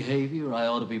good behavior, I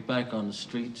ought to be back on the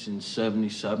streets in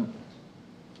 77.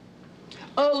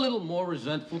 A little more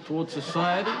resentful towards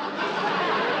society.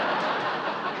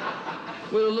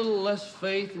 With a little less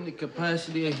faith in the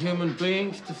capacity of human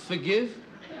beings to forgive.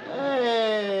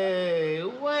 Hey,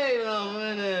 wait a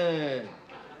minute.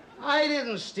 I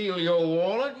didn't steal your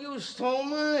wallet. You stole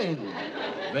mine.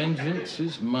 Vengeance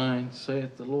is mine,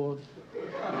 saith the Lord.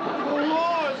 The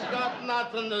Lord's got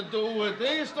nothing to do with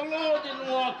this. The Lord didn't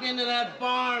walk into that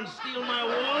bar and steal my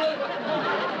wallet.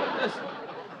 Listen,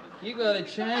 you got a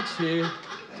chance here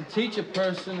to teach a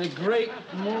person a great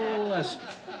moral lesson.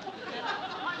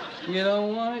 You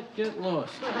don't want it? Get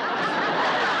lost.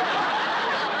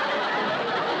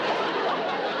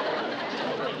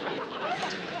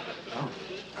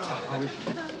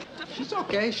 She's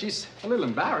okay. She's a little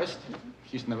embarrassed.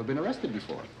 She's never been arrested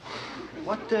before.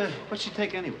 What'd she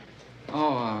take anyway?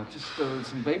 Oh, just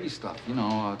some baby stuff. You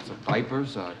know, some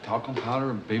diapers, talcum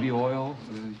powder, baby oil.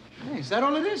 Hey, is that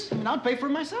all it is? I mean, I'll pay for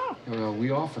it myself. We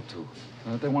offer to.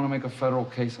 They want to make a federal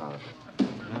case out of it.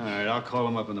 All right, I'll call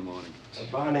him up in the morning.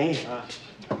 Barney,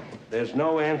 there's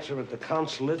no answer at the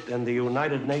consulate, and the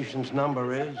United Nations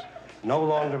number is no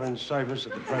longer in service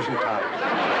at the present time.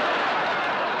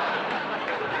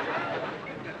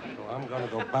 So I'm going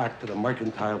to go back to the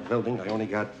mercantile building. I only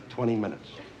got 20 minutes.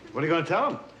 What are you going to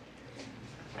tell him?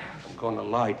 I'm going to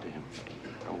lie to him.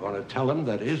 I'm going to tell him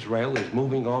that Israel is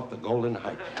moving off the Golan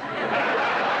Heights.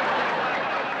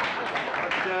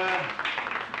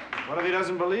 What if he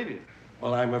doesn't believe you?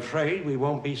 Well, I'm afraid we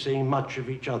won't be seeing much of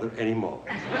each other anymore.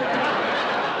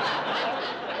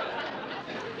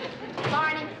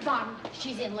 Barney,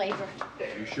 she's in labor.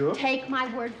 You sure? Take my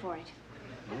word for it.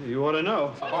 Well, you ought to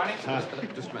know. Barney,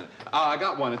 just a minute. I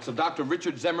got one. It's a Dr.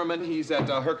 Richard Zimmerman. He's at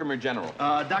Herkimer General.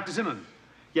 Dr. Zimmerman.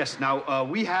 Yes, now,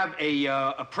 we have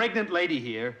a pregnant lady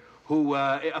here who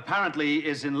apparently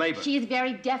is in labor. She is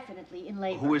very definitely in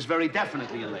labor. Who is very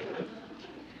definitely in labor.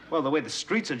 Well, the way the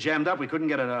streets are jammed up, we couldn't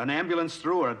get an ambulance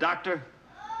through or a doctor.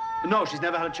 No, she's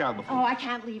never had a child before. Oh, I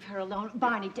can't leave her alone.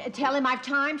 Barney, tell him I've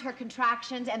timed her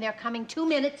contractions and they're coming 2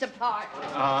 minutes apart.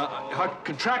 Her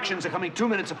contractions are coming 2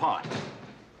 minutes apart.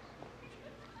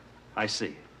 I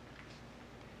see.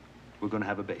 We're going to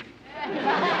have a baby.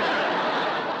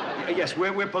 Yes,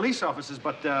 we're police officers,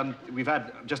 but we've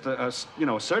had just a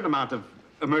certain amount of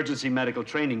emergency medical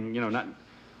training, not...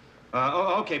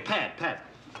 okay, Pat,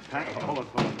 hold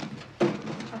on.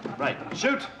 Right,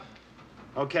 shoot.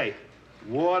 Okay,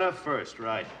 water first,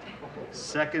 right.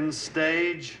 Second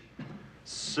stage,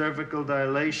 cervical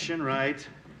dilation, right.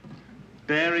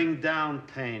 Bearing down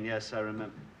pain, yes, I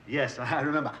remember. Yes, I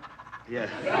remember.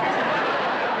 Yes. Okay,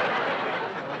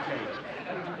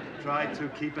 try to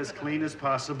keep as clean as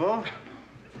possible.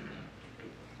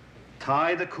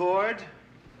 Tie the cord.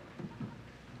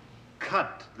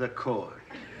 Cut the cord.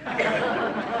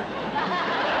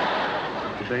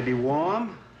 The baby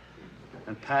warm,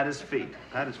 and pat his feet.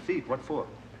 Pat his feet, what for?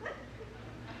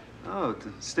 Oh,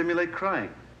 to stimulate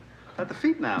crying. Pat the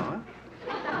feet now,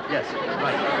 huh? Yes,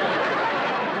 right.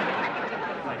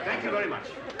 Right, thank you very much.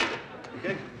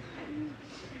 Okay?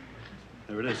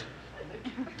 There it is.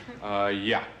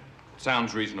 Yeah.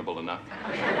 Sounds reasonable enough.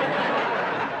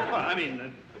 Well, I mean,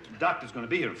 the doctor's going to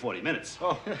be here in 40 minutes.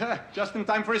 Oh, just in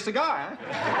time for a cigar, huh?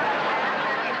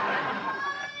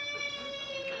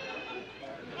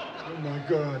 Oh, my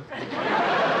God.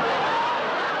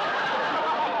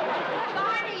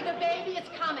 Barney, the baby is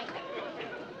coming.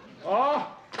 Oh!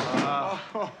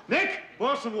 Nick,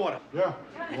 boil some water. Yeah,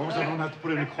 as long as I don't have to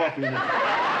put any coffee in it.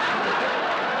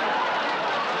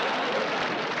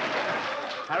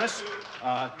 Harris,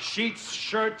 sheets,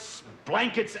 shirts,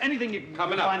 blankets, anything you can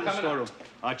find in the storeroom.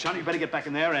 Johnny, you better get back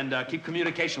in there and keep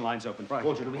communication lines open. Right.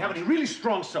 Roger, do we have any really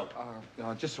strong soap?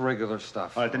 Just regular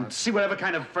stuff. All right, then see whatever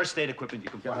kind of first aid equipment you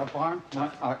can find. Barn,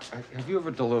 have you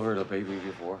ever delivered a baby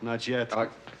before? Not yet.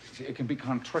 It can be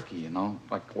kind of tricky, you know?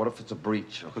 Like, what if it's a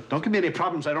breech? Look, don't give me any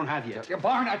problems I don't have yet. Yeah,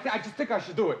 Barn, I just think I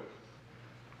should do it.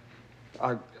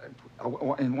 And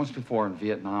once before in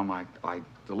Vietnam, I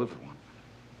delivered one.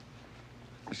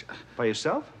 By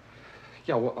yourself?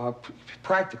 Yeah, well,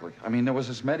 practically. I mean, there was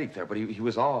this medic there, but he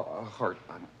was all hurt.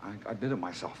 I did it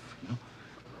myself, you know?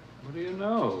 What do you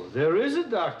know? There is a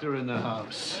doctor in the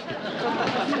house.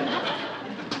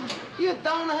 You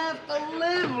don't have to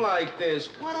live like this.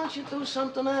 Why don't you do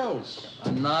something else?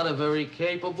 I'm not a very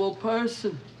capable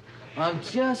person. I'm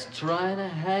just trying to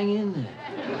hang in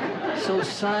there. So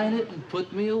sign it and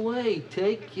put me away.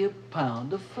 Take your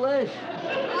pound of flesh.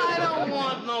 I don't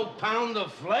want no pound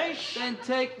of flesh. Then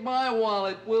take my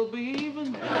wallet. We'll be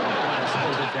even.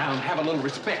 Hold it down. Have a little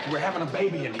respect. We're having a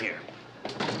baby in here.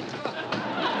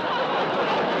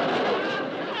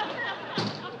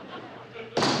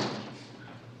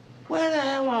 Where the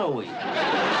hell are we?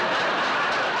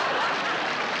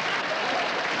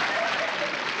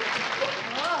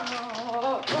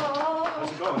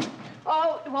 How's it going?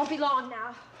 Oh, it won't be long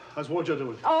now. How's Wojo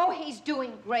doing? Oh, he's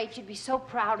doing great. You'd be so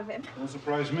proud of him. Don't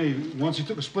surprise me. Once he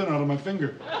took a splinter out of my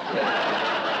finger.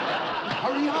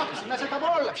 Hurry up. Let's take a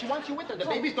ball. She wants you with her. The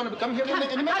baby's going to come here in a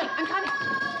minute. I'm coming.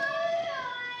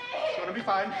 It's going to be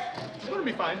fine. It's going to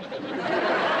be fine.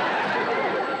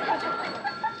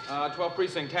 12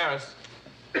 Precinct Harris.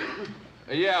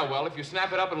 Yeah, well, if you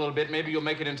snap it up a little bit, maybe you'll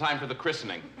make it in time for the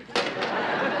christening.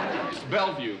 It's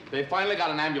Bellevue. They finally got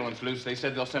an ambulance loose. They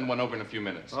said they'll send one over in a few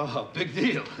minutes. Oh, big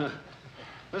deal.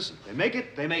 Listen, they make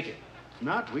it, they make it. If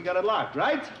not, we got it locked,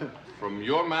 right? From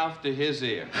your mouth to his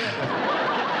ear.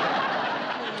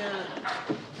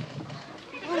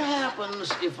 What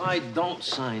happens if I don't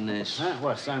sign this? Huh?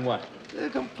 What? Sign what? A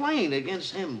complaint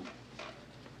against him.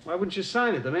 Why wouldn't you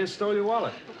sign it? The man stole your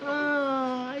wallet.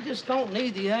 I just don't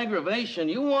need the aggravation.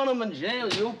 You want him in jail,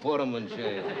 you put him in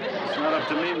jail. It's not up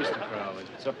to me, Mr. Crowley.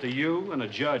 It's up to you and a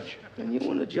judge. And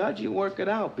you and the judge, you work it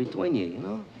out between you, you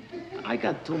know? I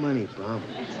got too many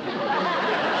problems.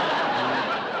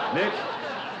 Nick,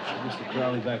 Mr.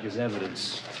 Crowley back his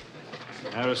evidence.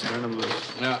 Harris, turn him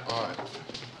loose. Yeah, all right.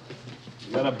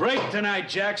 You got a break tonight,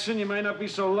 Jackson. You might not be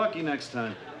so lucky next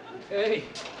time. Hey,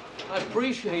 I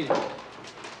appreciate it.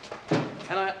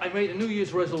 And I made a New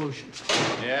Year's resolution.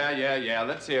 Yeah.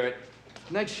 Let's hear it.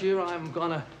 Next year, I'm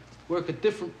gonna work a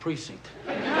different precinct.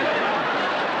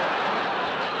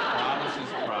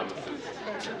 Promises.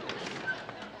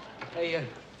 Hey,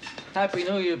 Happy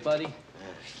New Year, buddy.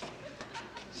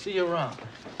 See you around.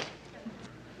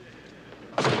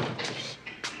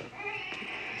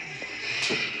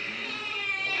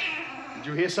 Did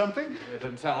you hear something? It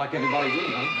doesn't sound like anybody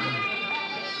did, huh?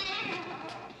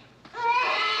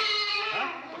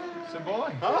 magnificent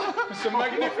boy. It's a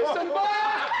magnificent boy!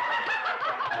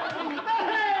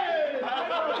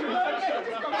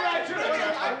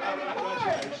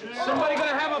 Somebody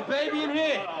gonna have a baby in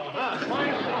here?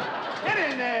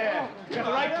 Get in there! You're in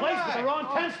the right place, but the wrong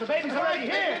tents. The baby's already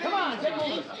here. Come on, get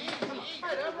moving.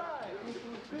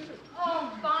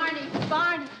 Oh, Barney,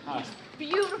 he's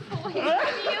beautiful,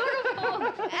 beautiful,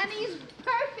 and he's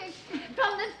perfect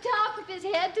from the top of his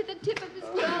head to the tip of his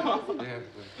nose. Yeah,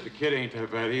 the kid ain't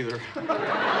that bad either. We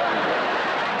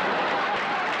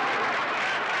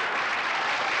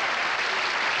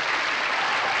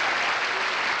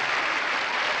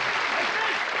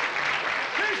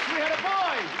had a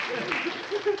boy!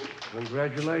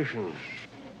 Congratulations.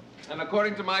 And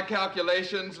according to my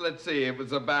calculations, let's see, it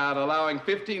was about allowing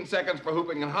 15 seconds for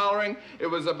hooping and hollering. It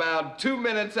was about 2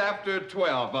 minutes after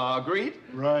 12. Agreed?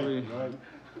 Right.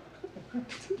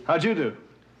 How'd you do?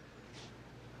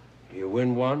 You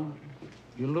win one,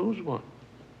 you lose one.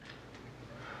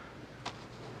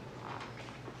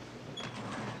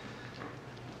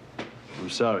 I'm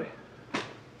sorry.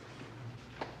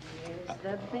 Here's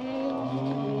the baby.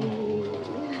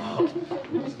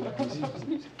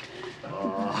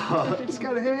 Oh, it's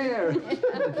got hair.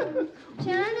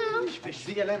 Chano.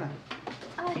 Sí, Elena.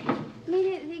 Ay,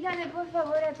 mire, dígale por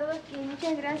favor a todos que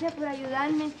muchas gracias por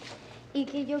ayudarme y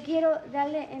que yo quiero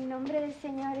darle el nombre del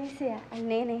señor ese al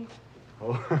nene.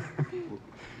 Oh.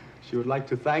 She would like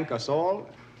to thank us all,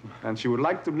 and she would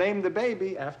like to name the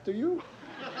baby after you.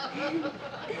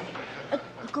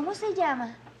 ¿Cómo se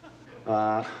llama?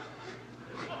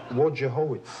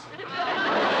 Wojciechowicz.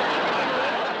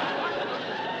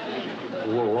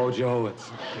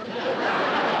 Wojciechowicz.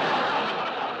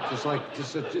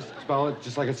 Just spell it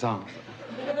just like it sounds.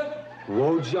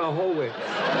 Wojciechowicz.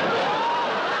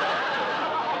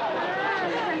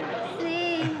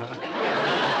 Sí.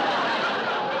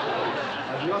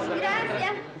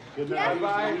 Gracias. Good Gracias. night.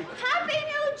 Bye. Happy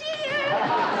New Year.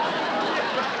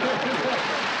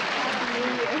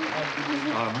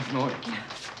 Miss Noy.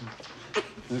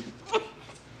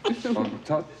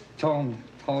 Tell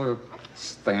her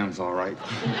Stan's all right.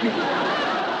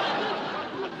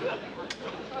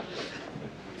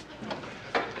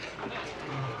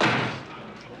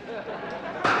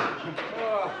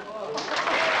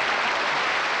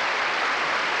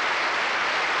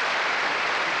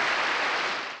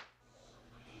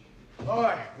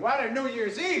 Boy, what a New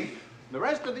Year's Eve. The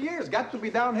rest of the year's got to be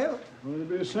downhill. It'll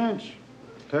be a cinch.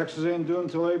 Taxes ain't due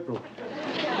until April.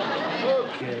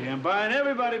 Okay, I'm buying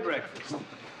everybody breakfast.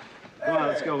 Come on,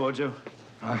 let's go, Wojo.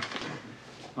 I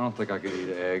don't think I could eat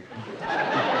an egg.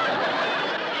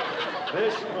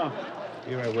 Liz, come on.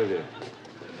 Be right with you.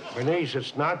 Bernice,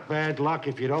 it's not bad luck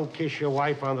if you don't kiss your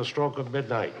wife on the stroke of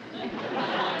midnight.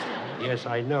 Yes,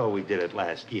 I know we did it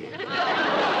last year.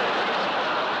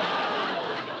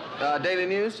 Daily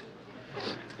News.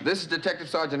 This is Detective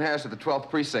Sergeant Harris of the 12th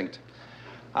Precinct.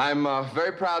 I'm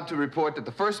very proud to report that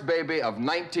the first baby of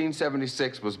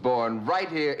 1976 was born right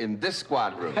here in this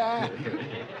squad room.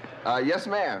 Yes,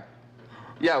 ma'am.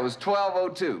 Yeah, it was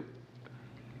 12:02.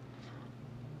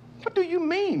 What do you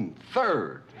mean,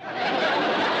 third?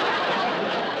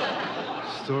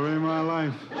 Story of my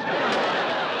life.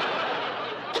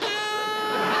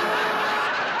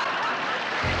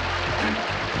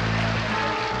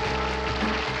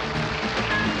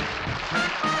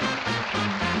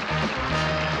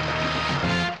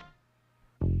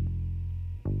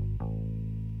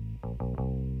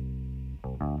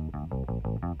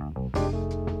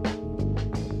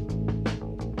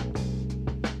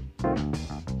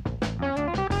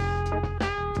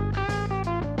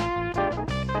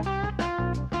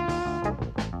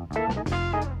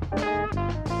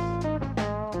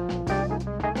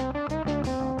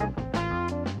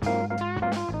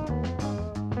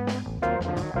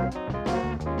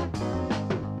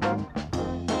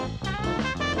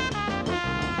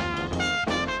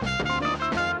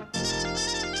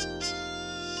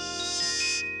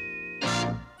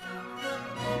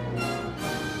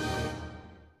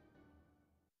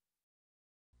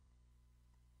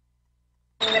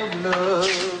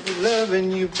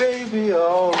 Loving you, baby,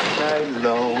 all night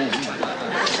long.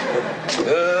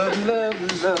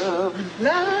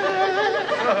 Love.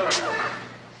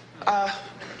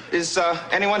 Is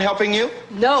anyone helping you?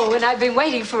 No, and I've been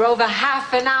waiting for over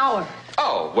half an hour.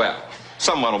 Oh, well,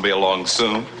 someone will be along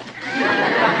soon.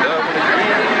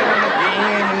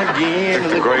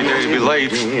 It's a great day to be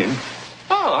late.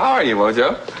 Oh, how are you,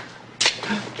 Mojo?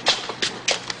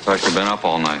 Like you've been up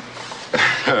all night.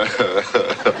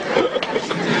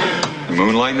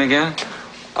 Moonlighting again?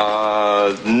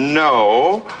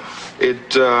 No.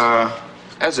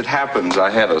 As it happens, I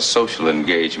had a social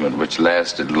engagement which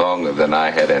lasted longer than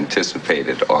I had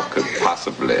anticipated or could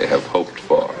possibly have hoped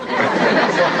for.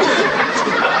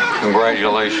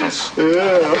 Congratulations.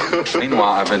 Yeah.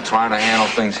 Meanwhile, I've been trying to handle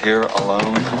things here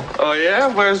alone. Oh,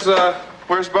 yeah?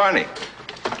 Where's Barney?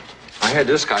 I had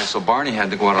this guy, so Barney had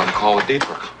to go out on a call with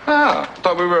Dietrich. Ah,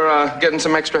 thought we were getting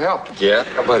some extra help. Yeah,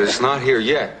 but it's not here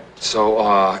yet. So,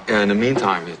 in the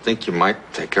meantime, you think you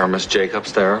might take care of Miss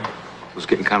Jacobs there, who's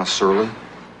getting kind of surly?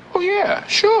 Oh, yeah,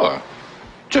 sure.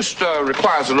 Just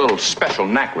requires a little special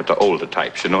knack with the older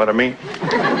types, you know what I mean?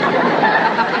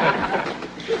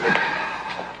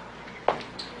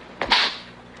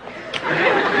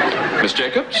 Miss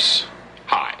Jacobs,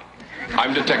 hi.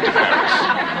 I'm Detective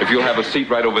Harris. If you'll have a seat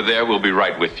right over there, we'll be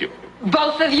right with you.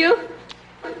 Both of you?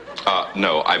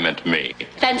 No, I meant me.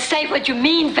 Then say what you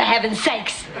mean, for heaven's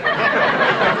sakes.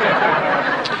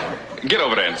 Get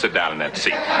over there and sit down in that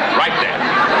seat. Right there.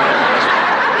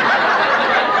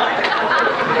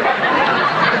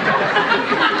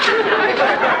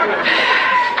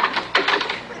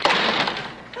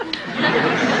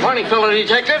 Morning, fellow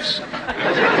detectives.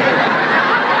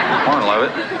 Morning,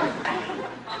 Levitt.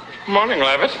 Morning,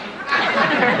 Levitt.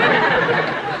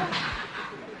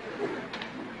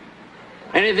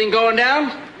 Anything going down?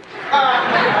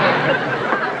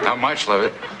 Not much,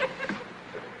 Levitt.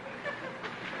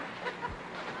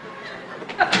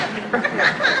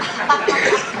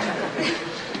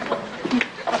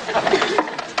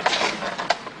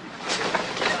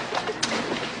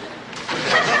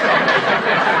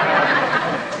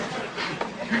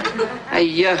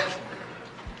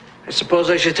 I suppose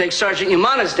I should take Sergeant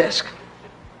Yamana's desk.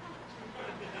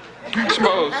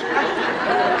 Suppose.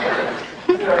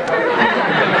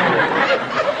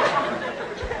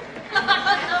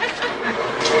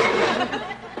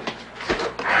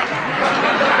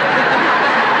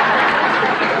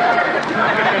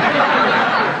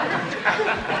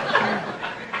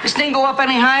 This thing go up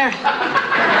any higher?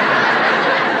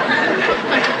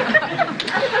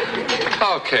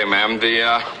 Okay, ma'am.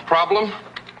 The problem?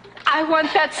 I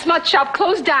want that smut shop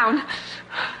closed down.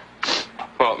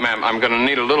 Well, ma'am, I'm going to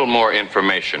need a little more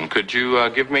information. Could you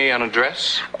give me an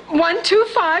address?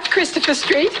 125 Christopher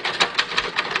Street.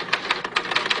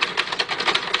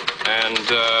 And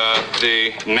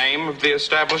the name of the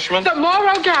establishment? The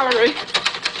Morrow Gallery.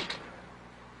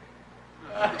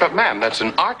 But, ma'am, that's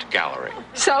an art gallery.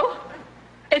 So?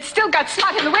 It's still got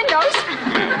smut in the windows.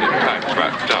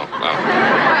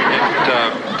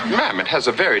 Ma'am, it has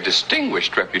a very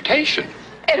distinguished reputation.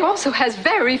 It also has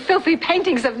very filthy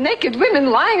paintings of naked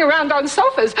women lying around on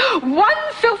sofas. One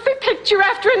filthy picture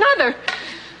after another.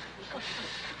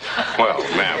 Well,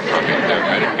 ma'am, I mean, there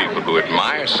are many people who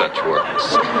admire such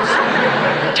works.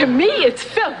 To me, it's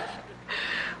filth.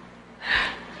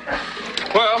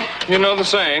 Well, you know the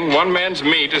saying, one man's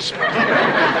meat is...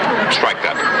 Strike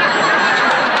that.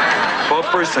 12th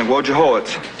precinct, what'd you hold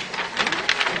it?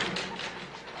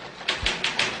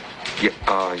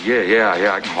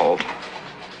 Yeah, I can hold.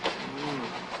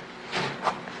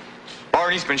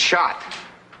 Barney's been shot.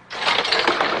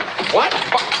 What?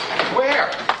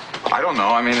 Where? I don't know.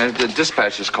 I mean, the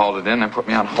dispatch just called it in and put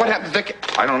me on hold. What happened to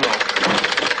the... I don't know.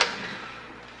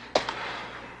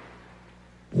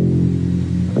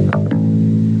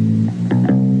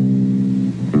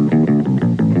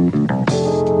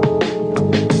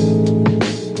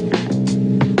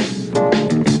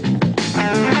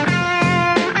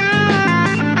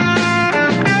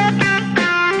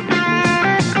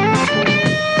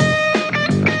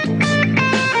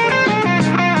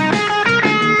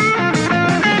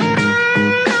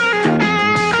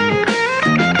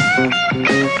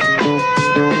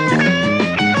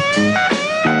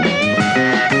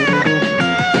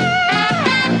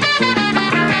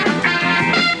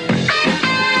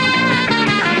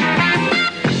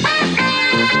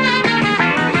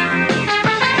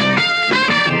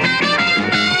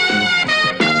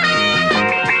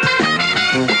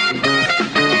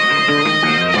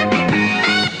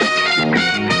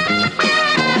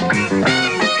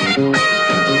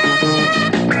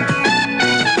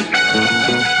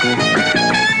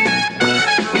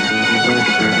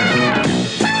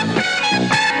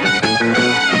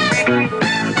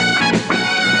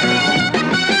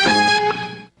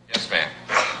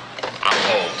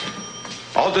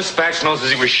 Dispatch knows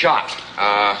that he was shot.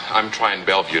 I'm trying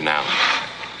Bellevue now.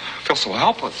 I feel so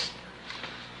helpless.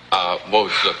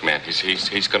 Well, look, man,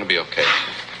 he's gonna be okay.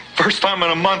 First time in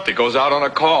a month he goes out on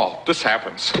a call. This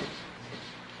happens.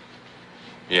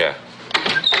 Yeah.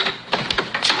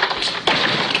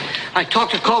 I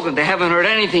talked to Colgan. They haven't heard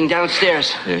anything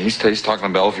downstairs. Yeah, he's talking to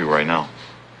Bellevue right now.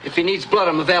 If he needs blood,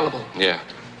 I'm available. Yeah.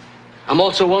 I'm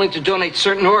also willing to donate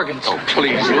certain organs. Oh,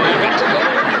 please, leave it.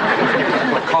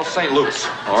 I'll call St. Luke's,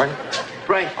 all right?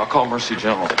 Right. I'll call Mercy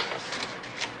General.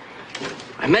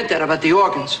 I meant that about the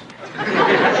organs.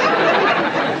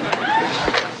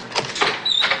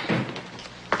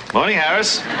 Morning,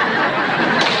 Harris.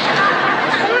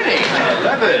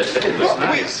 Levitt. Hey, looks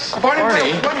nice. Barney,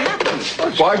 what happened?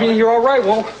 Well, I mean, you're all right.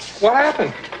 Well, what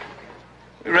happened?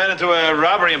 We ran into a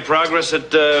robbery in progress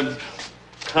at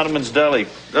Kahneman's Deli.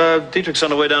 Dietrich's on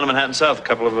the way down to Manhattan South. A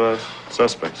couple of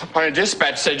suspects. My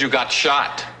dispatch said you got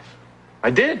shot.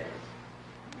 I did.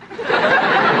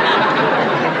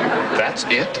 That's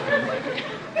it?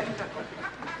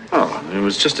 Oh, it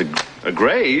was just a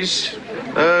graze.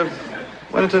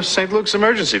 Went into St. Luke's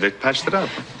emergency. They patched it up.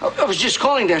 I was just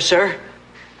calling there, sir.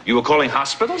 You were calling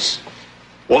hospitals?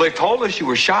 Well, they told us you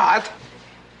were shot.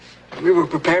 We were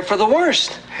prepared for the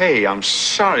worst. Hey, I'm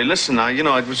sorry. Listen,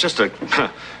 it was just a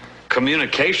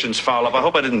communications foul-up. I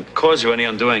hope I didn't cause you any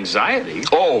undue anxiety.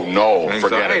 Oh, no. Anxiety.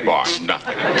 Forget it, boss.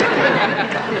 Nothing.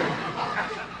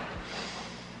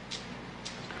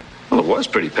 Well, it was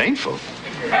pretty painful.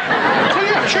 Oh,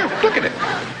 yeah, sure. Look at it.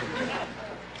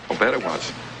 I'll bet it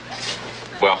was.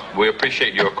 Well, we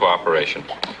appreciate your cooperation.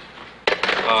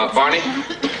 Barney?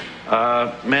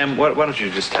 Ma'am, why don't you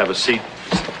just have a seat?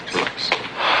 Relax.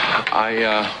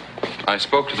 I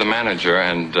spoke to the manager,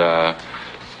 and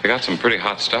they got some pretty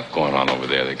hot stuff going on over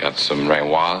there. They got some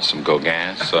Renoir, some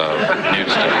Gauguins,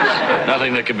 nudities.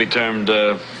 Nothing that could be termed,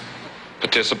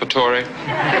 participatory.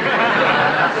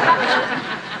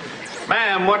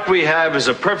 Ma'am, what we have is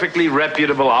a perfectly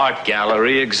reputable art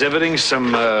gallery exhibiting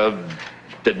some,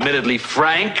 admittedly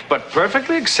frank but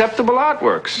perfectly acceptable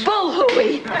artworks. Bull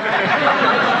hooey.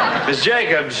 Miss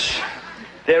Jacobs,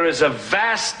 there is a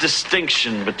vast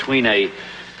distinction between a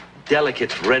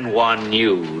delicate Renoir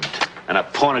nude and a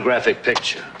pornographic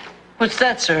picture. What's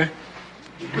that, sir?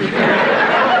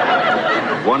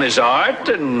 One is art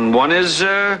and one is,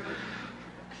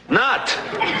 not.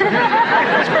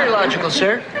 That's very logical,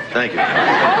 sir. Thank you.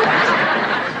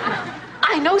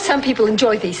 I know some people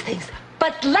enjoy these things,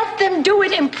 but let them do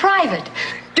it in private.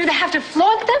 Do they have to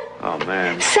flaunt them? Oh,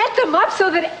 ma'am. Set them up so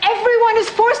that everyone is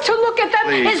forced to look at them?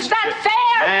 Please. Is that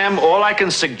fair? Ma'am, all I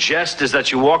can suggest is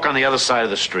that you walk on the other side of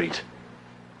the street.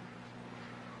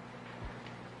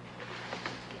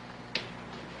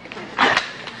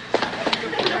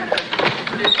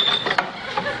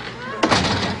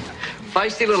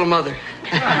 Feisty little mother.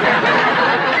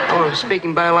 Oh,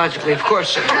 speaking biologically, of course,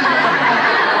 sir.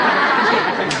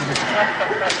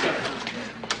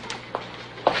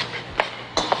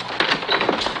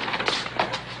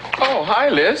 Oh, hi,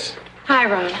 Liz. Hi,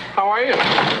 Ron. How are you?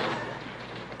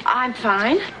 I'm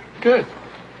fine. Good.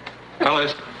 Hi,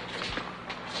 Liz.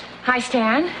 Hi,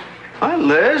 Stan. Hi,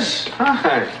 Liz.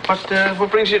 Hi. What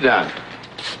brings you down?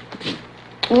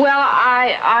 Well,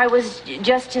 I was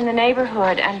just in the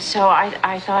neighborhood, and so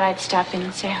I thought I'd stop in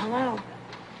and say hello.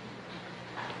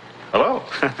 Hello.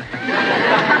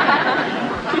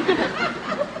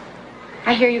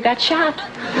 I hear you got shot.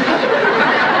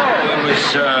 Oh, it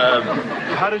was,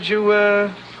 how did you,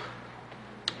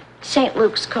 St.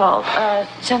 Luke's called.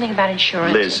 Something about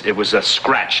insurance. Liz, it was a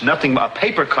scratch. Nothing, a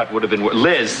paper cut would have been worse.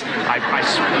 Liz,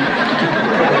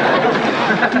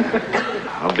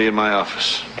 I'll be in my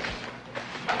office.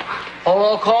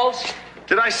 All calls?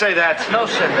 Did I say that? No,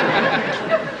 sir.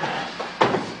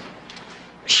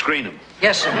 Screen him.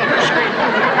 Yes, sir.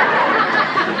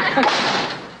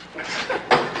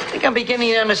 I think I'm beginning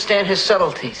to understand his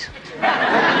subtleties.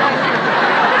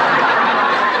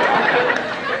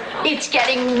 It's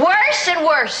getting worse and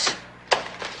worse.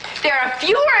 There are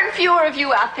fewer and fewer of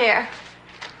you out there.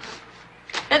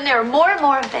 And there are more and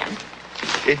more of them.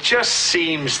 It just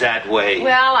seems that way.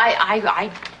 Well,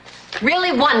 I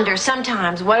really wonder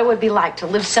sometimes what it would be like to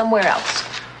live somewhere else.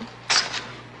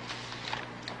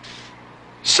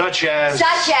 Such as?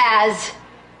 Such as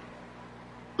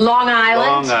Long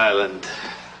Island. Long Island.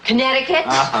 Connecticut.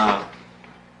 Uh-huh.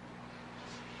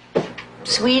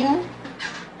 Sweden.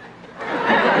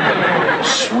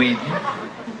 Sweden.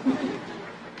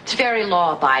 It's very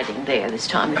law-abiding there this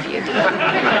time of year.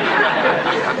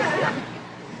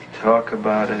 Talk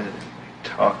about it.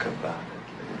 Talk about it.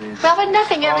 Well, but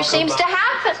nothing ever seems to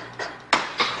happen.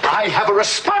 I have a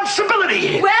responsibility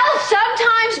here. Well,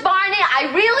 sometimes, Barney,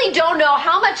 I really don't know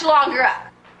how much longer...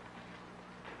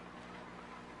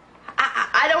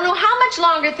 I don't know how much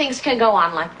longer things can go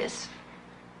on like this.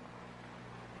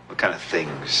 What kind of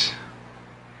things?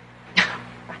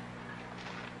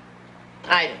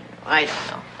 I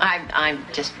don't know. I'm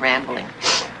just rambling.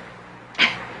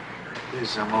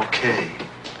 Liz, I'm okay.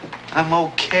 I'm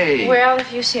okay. Well,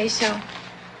 if you say so.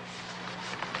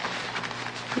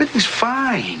 Everything's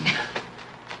fine.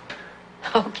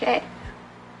 Okay.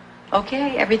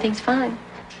 Okay, everything's fine.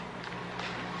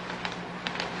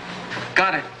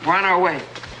 Got it. We're on our way.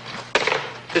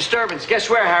 Disturbance. Guess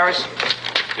where, Harris?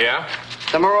 Yeah?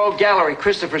 The Moreau Gallery,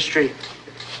 Christopher Street.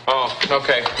 Oh,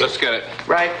 okay. Let's get it.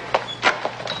 Right.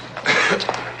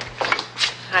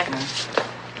 Hi.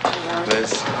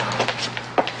 Liz.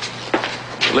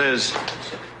 Liz.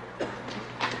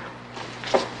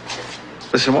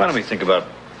 Listen, why don't we think about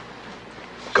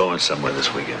going somewhere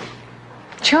this weekend?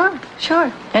 Sure,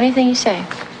 sure. Anything you say.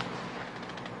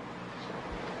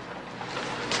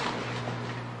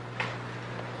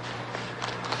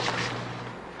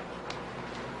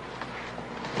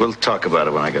 We'll talk about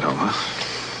it when I get home, huh?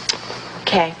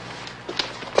 Okay.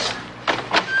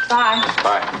 Bye.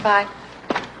 Bye. Bye.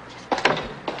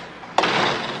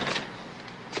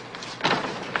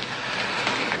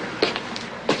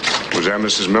 Was that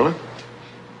Mrs. Miller?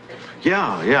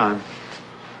 Yeah.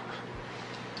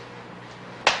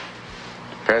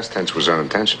 Past tense was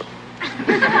unintentional.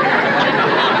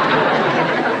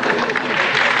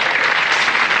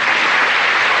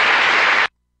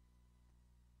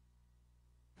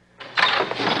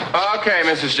 Okay,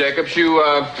 Mrs. Jacobs, you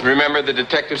remember the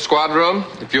detective squad room?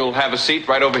 If you'll have a seat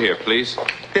right over here, please.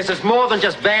 This is more than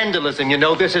just vandalism, you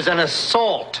know. This is an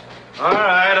assault. All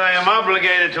right, I am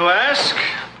obligated to ask.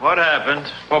 What happened?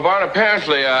 Well, Barney,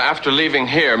 apparently, after leaving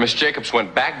here, Miss Jacobs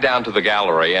went back down to the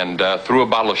gallery and threw a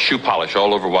bottle of shoe polish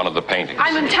all over one of the paintings.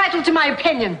 I'm entitled to my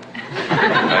opinion.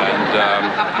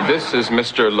 And this is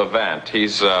Mr. Levant.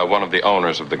 He's one of the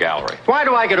owners of the gallery. Why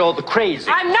do I get all the crazy?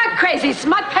 I'm not crazy,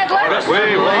 smut peddler.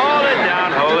 Wait, hold it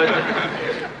down, hold it.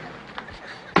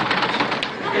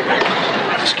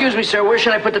 Excuse me, sir. Where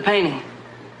should I put the painting?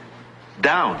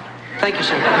 Down. Thank you,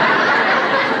 sir.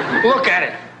 Look at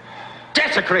it.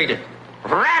 Desecrated.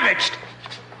 Ravaged.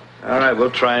 All right,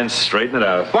 we'll try and straighten it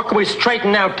out. What can we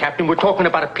straighten out, Captain? We're talking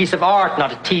about a piece of art,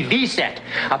 not a TV set.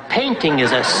 A painting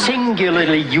is a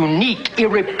singularly unique,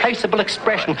 irreplaceable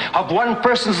expression of one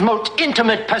person's most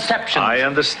intimate perception. I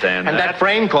understand And that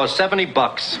frame cost $70.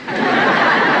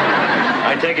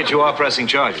 I take it you are pressing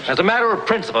charges. As a matter of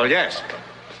principle, yes.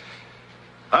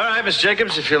 All right, Miss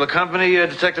Jacobs, if you'll accompany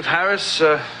Detective Harris,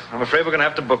 I'm afraid we're going to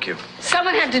have to book you.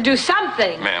 Someone had to do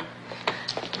something. Ma'am.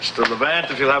 Mr. Levant,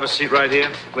 if you'll have a seat right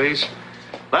here, please.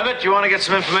 Levitt, you want to get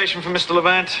some information from Mr.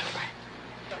 Levant?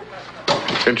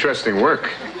 Interesting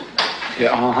work.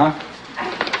 Yeah, uh-huh.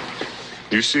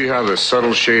 You see how the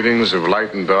subtle shadings of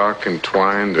light and dark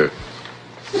entwine to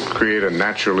create a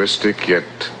naturalistic yet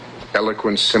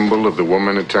eloquent symbol of the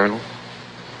woman eternal?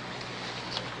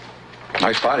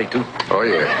 Nice body, too. Oh,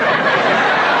 yeah.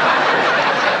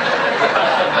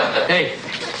 Hey,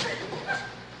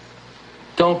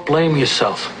 don't blame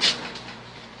yourself.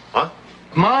 What?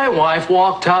 My wife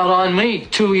walked out on me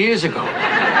 2 years ago.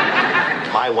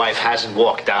 My wife hasn't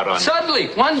walked out on me. Suddenly,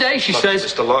 one day she says,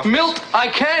 Mr. Loftus. Milt, I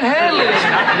can't handle it. It's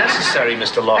not necessary,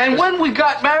 Mr. Loftus. And when we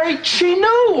got married, she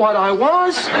knew what I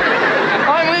was.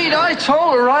 I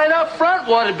told her right up front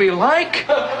what it'd be like.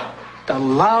 The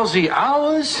lousy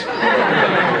hours,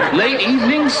 late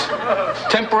evenings,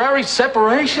 temporary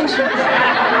separations.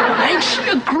 And she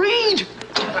agreed.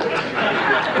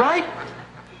 Right?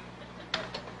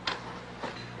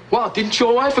 Well, didn't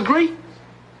your wife agree?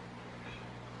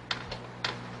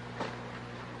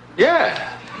 Yeah.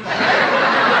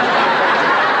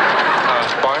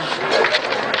 Barney?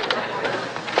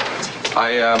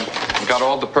 I got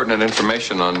all the pertinent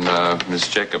information on Miss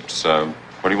Jacobs. What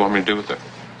do you want me to do with her?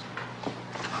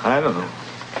 I don't know.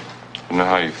 I know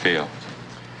how you feel.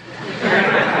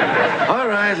 All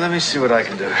right, let me see what I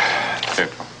can do. Here.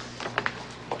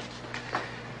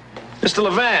 Mr.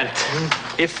 Levant,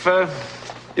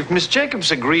 if Miss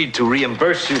Jacobs agreed to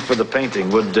reimburse you for the painting,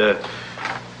 would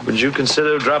you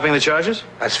consider dropping the charges?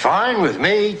 That's fine with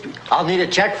me. I'll need a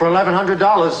check for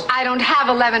 $1,100. I don't have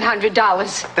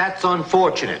 $1,100. That's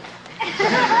unfortunate.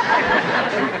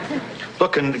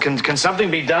 Look, can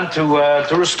something be done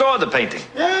to restore the painting?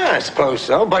 Yeah, I suppose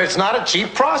so, but it's not a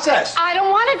cheap process. I don't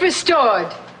want it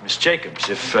restored. Miss Jacobs,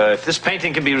 if this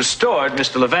painting can be restored,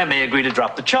 Mr. Levant may agree to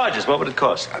drop the charges. What would it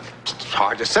cost? It's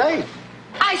hard to say.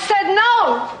 I said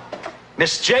no.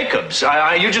 Miss Jacobs,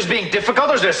 are you just being difficult,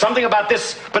 or is there something about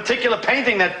this particular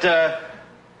painting that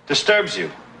disturbs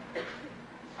you?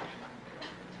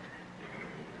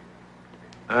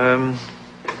 When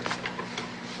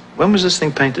was this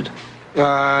thing painted?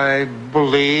 I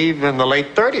believe in the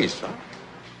late 30s. Huh?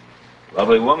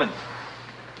 Lovely woman.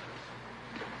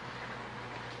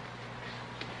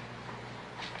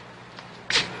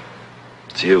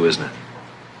 It's you, isn't it?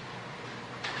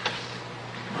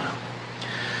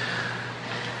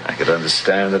 could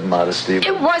understand that modesty.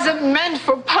 It wasn't meant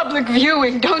for public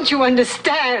viewing, don't you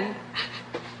understand?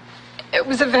 It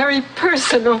was a very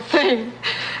personal thing.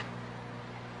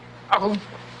 Oh,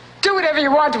 do whatever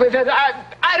you want with it.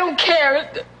 I don't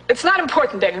care. It's not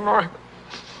important anymore.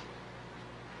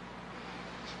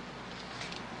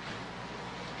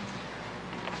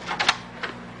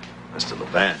 Mr.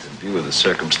 Levant, in view of the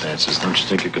circumstances, don't you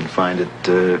think you can find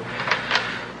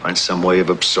some way of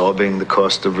absorbing the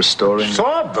cost of restoring?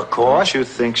 Absorb the cost? Don't you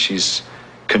think she's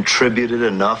contributed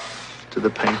enough to the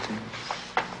painting?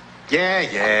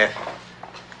 Yeah.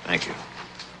 Thank you.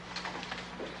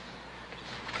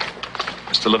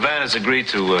 Mr. Levant has agreed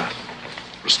to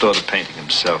restore the painting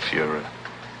himself. You're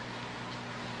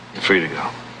free to go.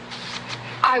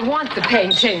 I want the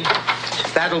painting.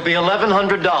 That'll be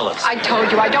 $1,100. I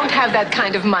told you, I don't have that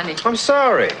kind of money. I'm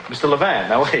sorry, Mr. Levant.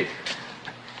 Now, wait.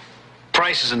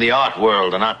 Prices in the art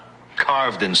world are not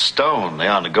carved in stone. They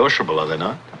are negotiable, are they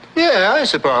not? Yeah, I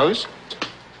suppose.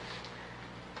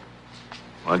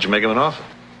 Why don't you make him an offer?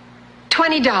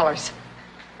 $20.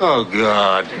 Oh,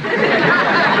 God.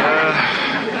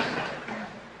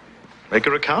 Make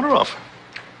her a counteroffer.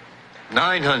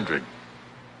 $900.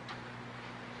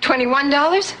 $21?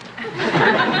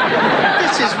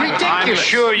 This is ridiculous. I'm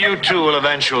sure you two will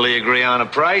eventually agree on a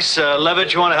price.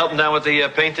 Levitt, you want to help him down with the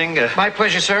painting? My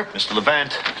pleasure, sir. Mr.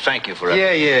 Levant, thank you for it.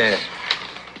 Yeah.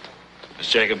 Miss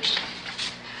Jacobs,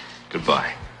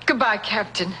 goodbye. Goodbye,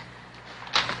 Captain.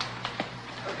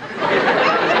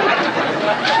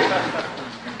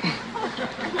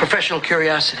 Professional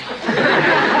curiosity.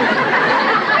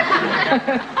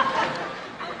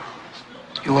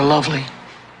 You are lovely.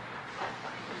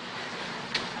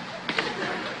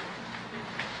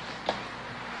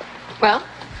 Well,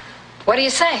 what do you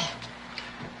say?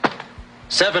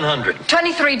 $700.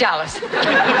 $23.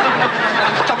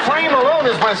 The frame alone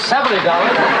is worth $70.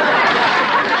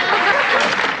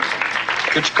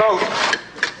 Get your coat.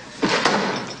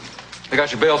 I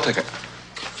got your bail ticket.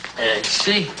 Hey,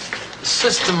 see? The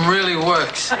system really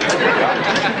works.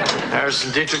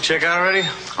 Harrison Dietrich check out already?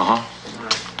 Uh-huh.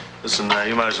 Listen,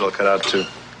 you might as well cut out too.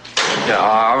 Yeah,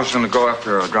 I was going to go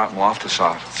after dropping Loftus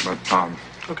off, but,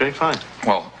 Okay, fine.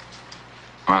 well,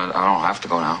 I don't have to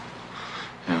go now.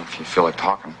 You know, if you feel like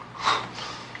talking.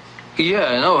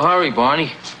 Yeah, no hurry,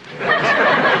 Barney.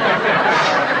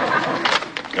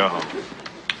 Go home.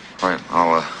 Right,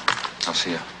 I'll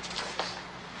see you.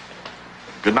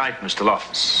 Good night, Mr.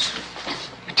 Loftus.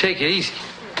 Take it easy.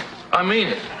 I mean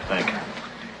it. Thank you.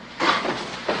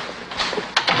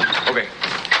 Okay.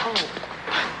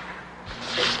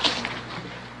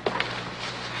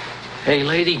 Hey,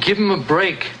 lady, give him a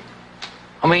break.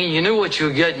 I mean, you knew what you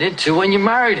were getting into when you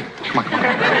married him. Come on.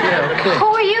 Yeah, okay. Who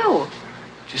are you?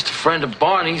 Just a friend of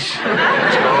Barney's.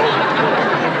 Let's go.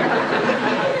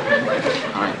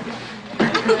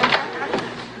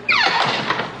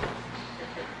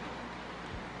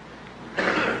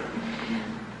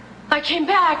 I came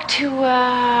back to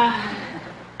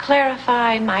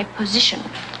clarify my position.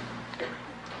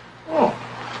 Oh.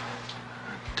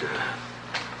 That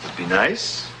would be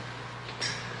nice.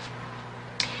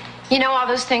 You know all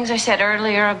those things I said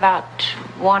earlier about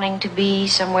wanting to be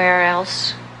somewhere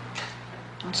else?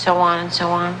 And so on and so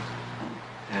on.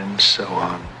 And so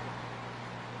on.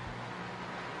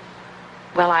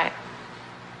 Well,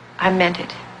 I meant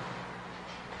it.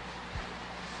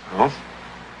 Oh?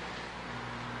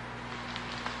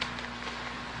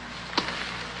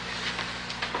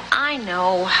 I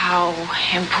know how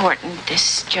important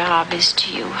this job is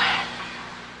to you.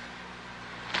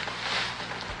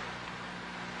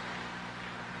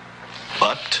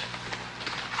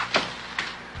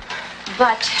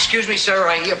 But? Excuse me, sir.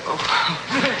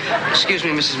 Excuse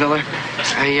me, Mrs. Miller.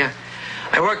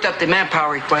 I worked up the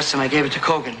manpower request and I gave it to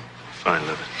Kogan. Fine,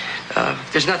 Levitt.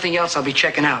 If there's nothing else, I'll be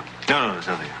checking out. No, there's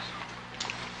nothing else.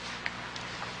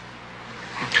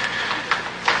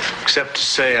 Except to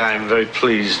say I'm very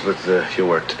pleased with your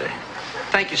work today.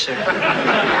 Thank you, sir.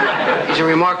 He's a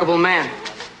remarkable man.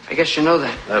 I guess you know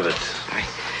that. Levitt.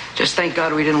 Just thank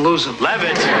God we didn't lose him.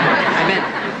 Levitt! I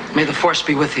meant, may the force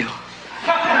be with you.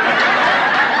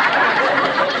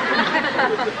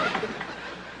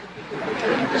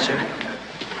 Sir?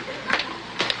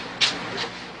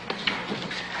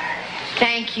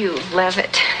 Thank you,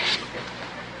 Levitt.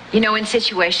 You know, in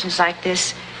situations like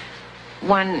this,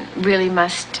 one really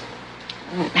must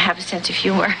have a sense of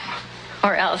humor,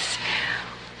 or else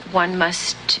one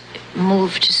must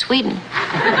move to Sweden.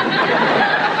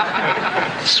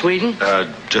 Sweden?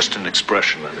 Just an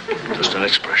expression, Levitt. Just an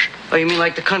expression. Oh, you mean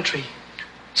like the country?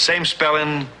 Same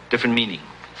spelling, different meaning.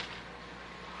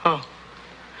 Oh.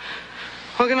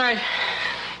 Well, good night.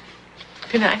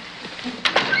 Good night.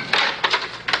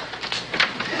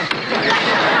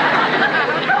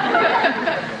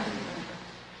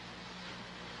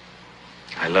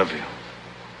 I love you.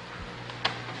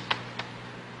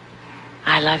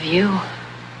 I love you.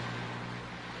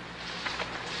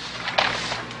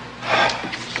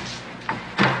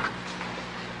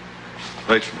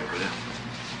 Wait for me, will you?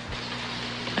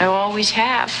 I always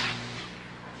have.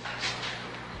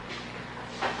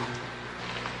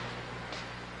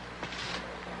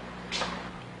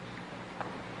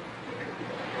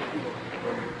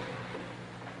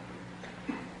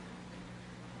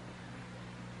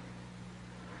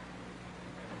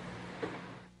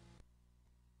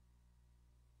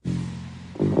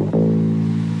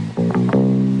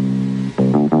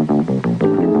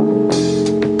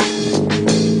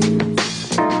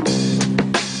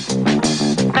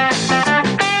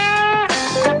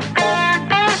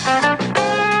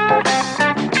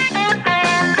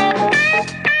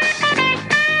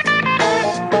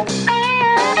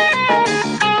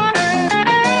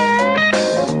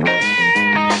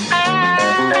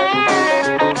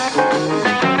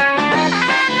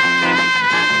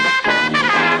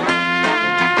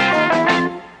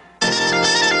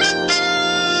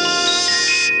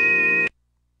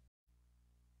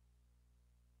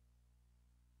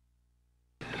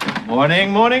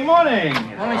 Morning, morning, morning.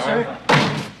 Morning, sir.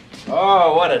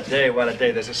 Oh, what a day, what a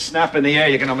day. There's a snap in the air,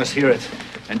 you can almost hear it.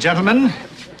 And gentlemen,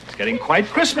 it's getting quite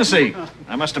Christmassy.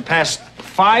 I must have passed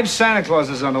 5 Santa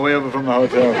Clauses on the way over from the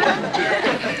hotel.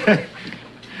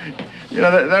 You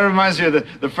know, that reminds me of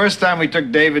the first time we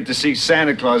took David to see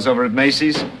Santa Claus over at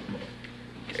Macy's.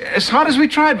 As hard as we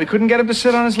tried, we couldn't get him to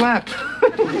sit on his lap.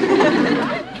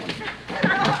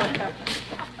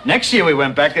 Next year we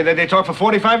went back, they talked for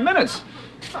 45 minutes.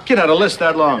 Kid had a list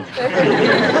that long.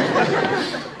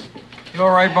 You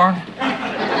all right, Barney?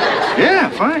 Yeah,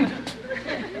 fine.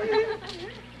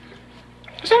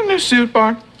 Is that a new suit,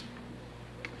 Barney?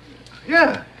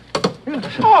 Yeah.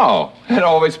 Oh, it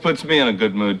always puts me in a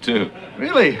good mood, too.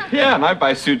 Really? Yeah, and I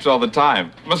buy suits all the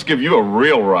time. Must give you a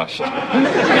real rush. What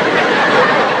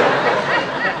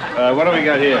do we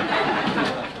got here?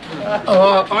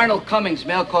 Arnold Cummings,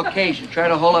 male Caucasian, tried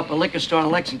to hold up a liquor store in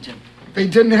Lexington. They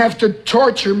didn't have to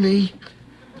torture me.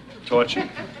 Torture?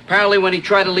 Apparently, when he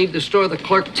tried to leave the store, the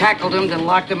clerk tackled him, then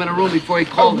locked him in a room before he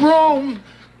called A room.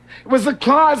 It was a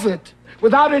closet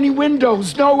without any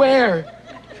windows, no air.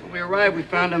 When we arrived, we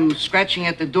found him scratching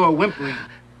at the door, whimpering.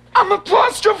 I'm a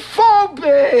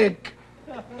claustrophobic.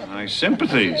 My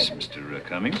sympathies, Mr.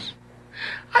 Cummings.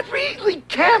 I really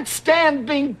can't stand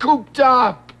being cooped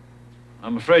up.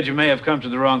 I'm afraid you may have come to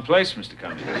the wrong place, Mr.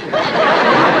 Cummings.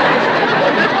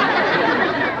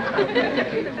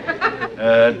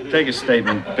 Take a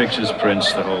statement, pictures,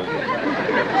 prints, the whole...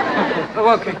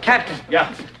 Oh, okay, Captain.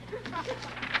 Yeah.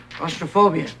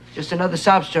 Claustrophobia. Just another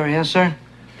sob story, huh, sir?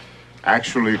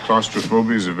 Actually,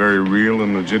 claustrophobia is a very real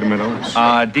and legitimate illness.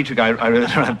 Dietrich, I really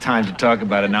don't have time to talk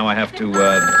about it. Now I have to,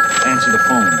 answer the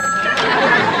phone.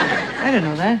 I didn't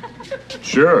know that.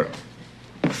 Sure.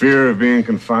 Fear of being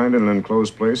confined in an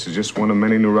enclosed place is just one of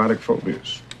many neurotic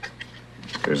phobias.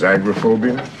 There's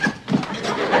agoraphobia,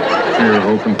 fear of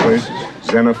open places,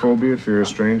 xenophobia, fear of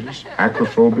strangers,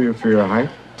 acrophobia, fear of height.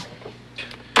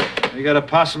 We got a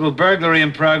possible burglary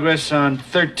in progress on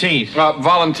 13th.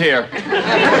 Volunteer.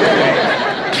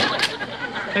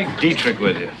 Take Dietrich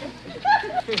with you.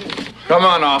 Come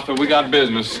on, Arthur. We got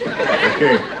business.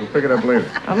 Okay, we'll pick it up later.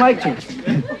 I'd like to.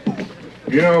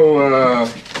 You know,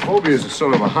 phobias is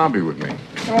sort of a hobby with me.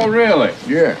 Oh, really?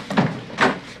 Yeah.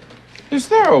 Is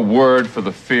there a word for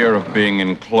the fear of being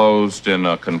enclosed in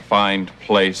a confined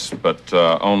place, but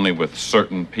only with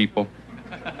certain people?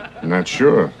 I'm not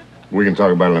sure. We can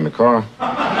talk about it in the car.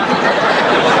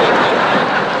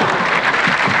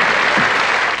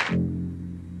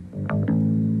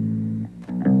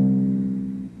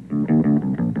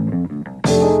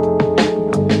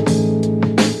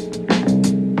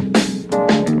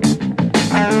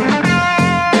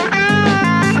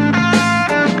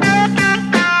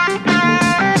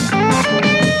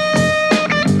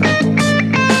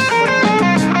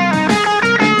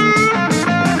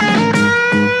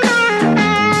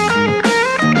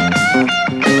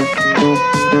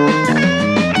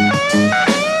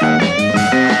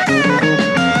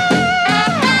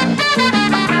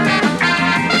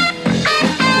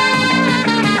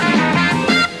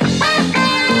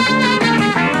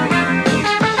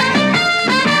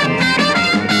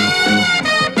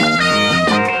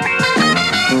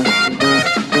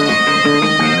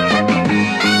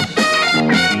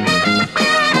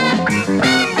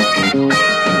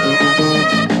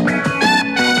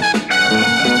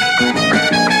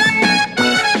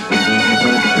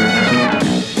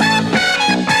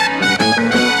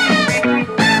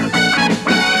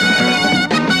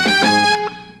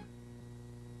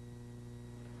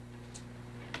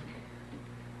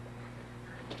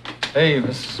 Hey,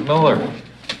 Mrs. Miller.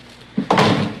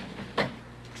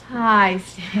 Hi,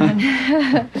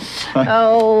 Stan.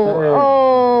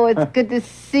 Oh, it's good to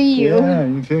see you. Yeah,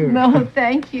 you too. No,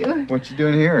 thank you. What you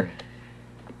doing here?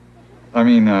 I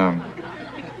mean,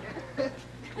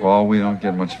 well, we don't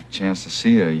get much of a chance to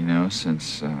see you, you know,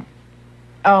 since,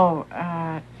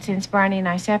 Since Barney and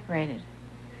I separated.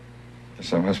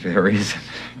 guess that must be the reason.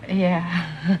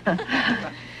 Yeah.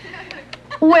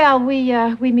 Well,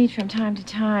 we meet from time to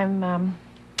time,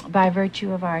 by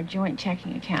virtue of our joint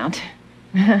checking account.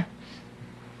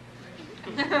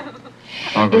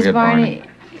 I'll go Is get Barney.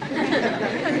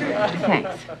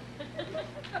 Thanks.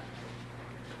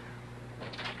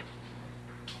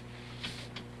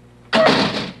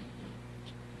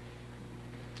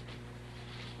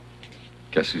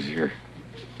 Guess who's here?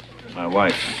 My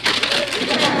wife.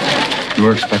 You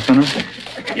were expecting her?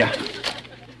 Yeah.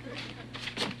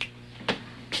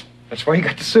 That's why you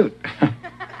got the suit.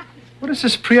 What is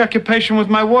this preoccupation with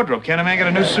my wardrobe? Can't a man get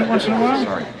a new suit once in a while?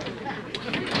 Sorry.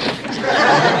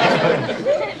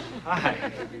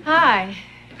 Hi. Hi.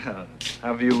 How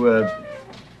have you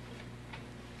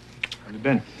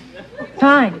been?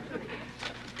 Fine.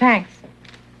 Thanks.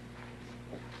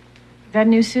 That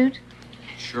new suit?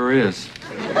 Sure is.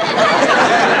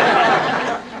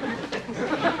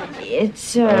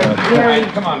 It's, All very...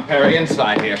 right, come on, Perry,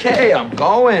 inside here. Okay, I'm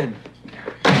going.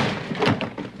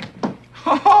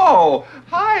 Oh,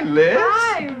 hi, Liz.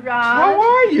 Hi, Rod. How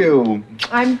are you?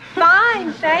 I'm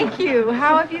fine, thank you.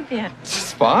 How have you been?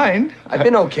 It's fine. I've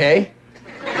been okay.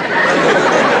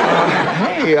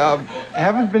 Hey,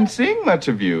 haven't been seeing much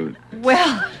of you.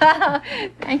 Well,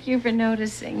 thank you for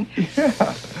noticing.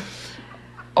 Yeah.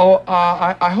 Oh,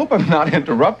 I hope I'm not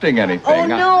interrupting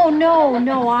anything. Oh,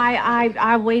 no.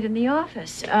 I wait in the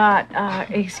office.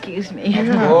 Excuse me.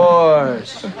 Of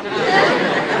course.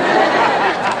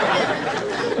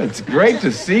 It's great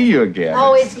to see you again.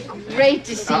 Oh, it's great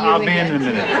to see you I'll be again. in a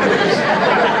minute.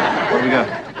 What do we got?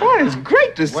 Oh, it's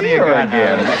great to see her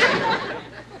again.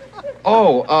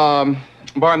 Oh,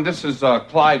 Barn, this is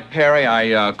Clyde Perry.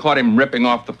 I caught him ripping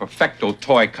off the Perfecto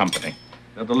Toy Company.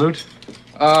 Got the loot?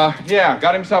 Yeah,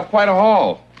 got himself quite a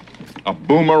haul. A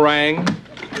boomerang,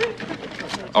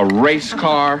 a race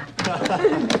car,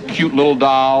 cute little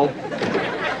doll,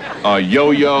 a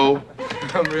yo-yo.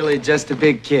 I'm really just a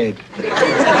big kid.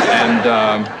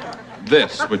 And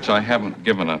this, which I haven't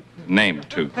given a name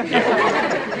to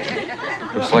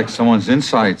yet. Looks like someone's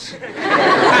insides.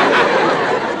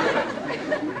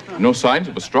 No signs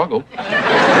of a struggle.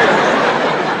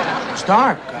 It's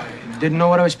dark. I didn't know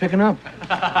what I was picking up.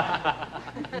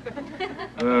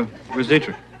 Where's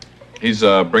Dietrich? He's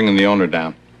bringing the owner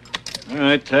down. All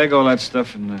right, tag all that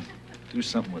stuff and do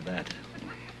something with that.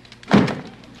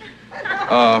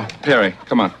 Perry,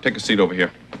 come on, take a seat over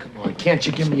here. Come on, can't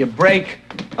you give me a break?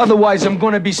 Otherwise, I'm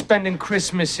going to be spending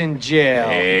Christmas in jail.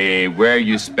 Hey, where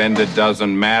you spend it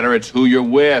doesn't matter. It's who you're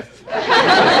with.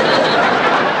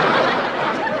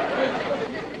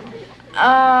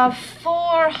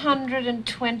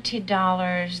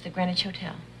 $420, the Greenwich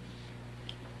Hotel.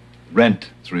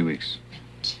 Rent, 3 weeks.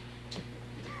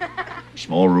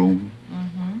 Small room.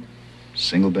 Mm-hmm.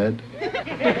 Single bed.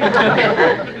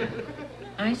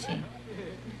 I see.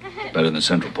 Better than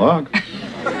Central Park.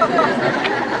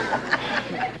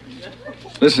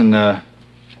 Listen, about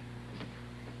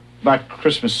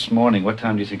Christmas morning, what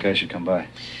time do you think I should come by?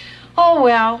 Oh,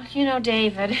 well, you know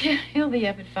David. He'll be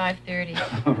up at 5:30.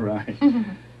 All right.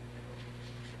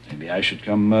 Maybe I should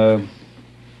come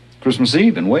Christmas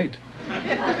Eve and wait.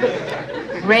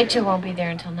 Rachel won't be there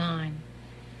until 9.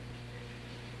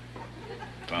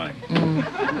 Fine.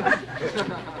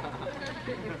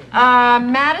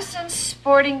 Madison's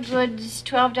Sporting Goods,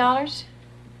 $12?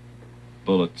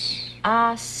 Bullets.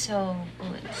 So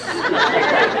bullets.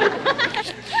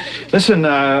 Listen,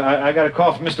 I got a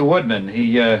call from Mr. Woodman.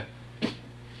 He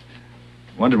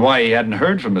wondered why he hadn't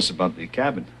heard from us about the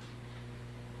cabin.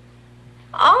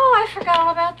 Oh, I forgot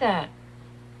all about that.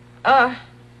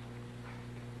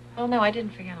 Well, no, I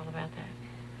didn't forget all about that.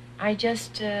 I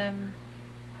just,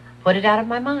 put it out of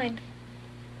my mind.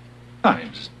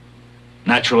 Just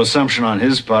natural assumption on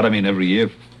his part. I mean, every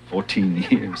year, 14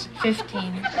 years.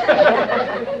 15.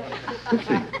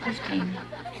 15. 15.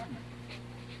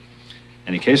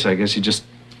 Any case, I guess he just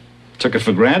took it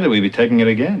for granted we'd be taking it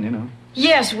again, you know.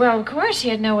 Yes, well, of course, he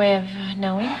had no way of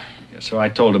knowing. Yeah, so I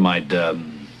told him I'd, let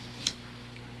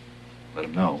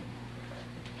him know.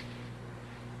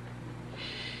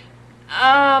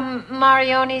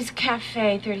 Marioni's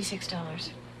Cafe,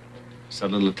 $36. It's that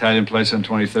little Italian place on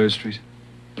 23rd Street.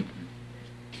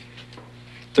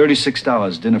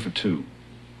 $36, dinner for 2.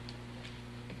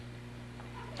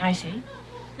 I see.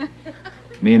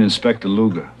 Me and Inspector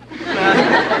Luger.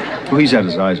 Well, he's had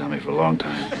his eyes on me for a long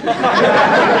time.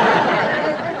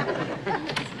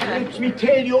 Let me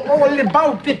tell you all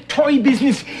about the toy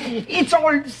business. It's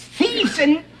all thieves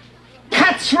and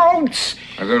cutthroats.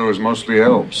 I thought it was mostly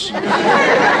elves.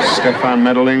 Stefan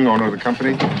Meddling, owner of the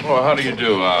company. Oh, how do you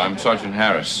do? I'm Sergeant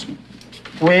Harris.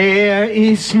 Where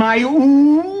is my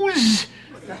ooze?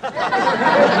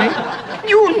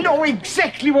 You know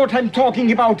exactly what I'm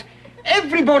talking about.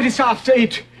 Everybody's after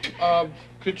it.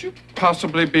 Could you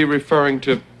possibly be referring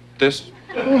to this?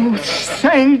 Oh,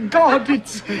 thank God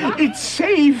it's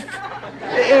safe.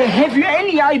 Have you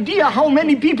any idea how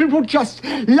many people would just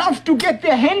love to get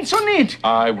their hands on it?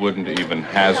 I wouldn't even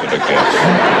hazard a guess.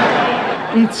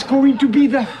 It's going to be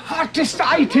the hottest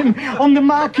item on the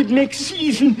market next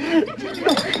season.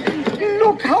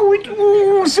 Look how it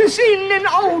oozes in and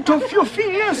out of your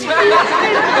fingers. In and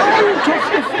out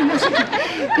of your fingers.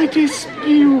 It is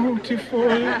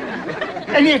beautiful.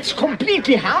 And it's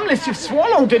completely harmless if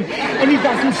swallowed, and it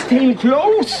doesn't stain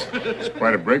clothes. It's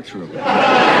quite a breakthrough.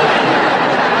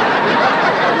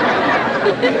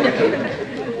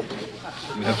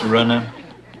 You have to run now?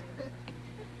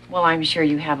 Well, I'm sure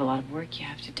you have a lot of work you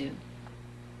have to do.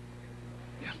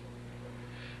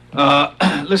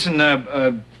 Listen,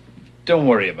 don't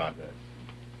worry about that.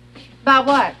 About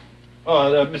what?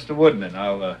 Oh, Mr. Woodman,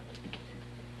 I'll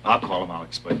call him. I'll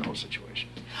explain the whole situation.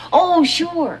 Oh,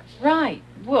 sure. Right.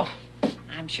 Well,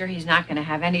 I'm sure he's not going to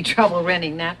have any trouble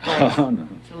renting that place. Oh, no.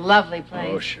 It's a lovely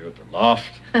place. Oh, sure. The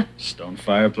loft, stone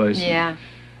fireplace. Yeah,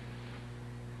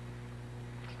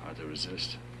 Hard to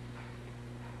resist.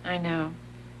 I know.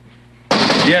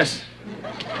 Yes.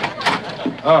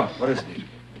 Oh, what is it?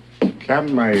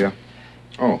 Captain,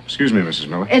 oh, excuse me, Mrs.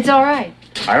 Miller. It's all right.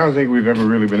 I don't think we've ever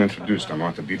really been introduced. I'm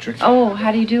Arthur Dietrich. Oh,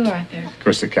 how do you do, Arthur? Of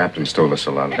course, the captain's told us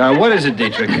a lot. What is it,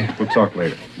 Dietrich? We'll talk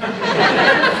later.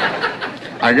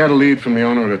 I got a lead from the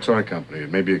owner of the toy company.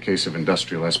 It may be a case of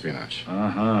industrial espionage.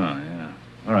 Uh-huh, yeah.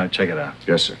 All right, check it out.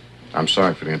 Yes, sir. I'm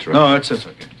sorry for the interruption. No, it's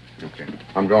okay. Okay.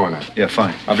 I'm going now. Yeah,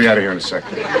 fine. I'll be out of here in a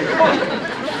second.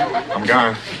 I'm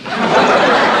gone.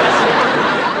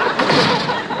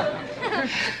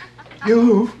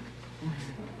 You.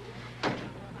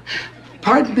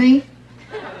 Pardon me?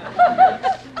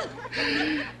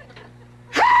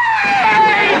 Hey!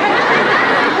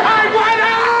 I want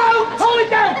out! Hold it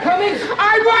down, Cummings!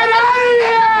 I want out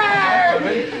of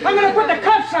here! I'm gonna put the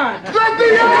cuffs on! Let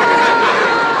me out!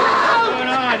 What's going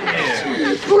on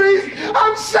here? Please,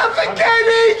 I'm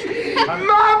suffocating!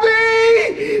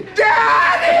 Mommy!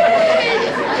 Daddy!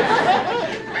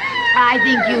 I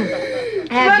think you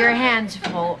have your hands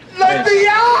full. Let me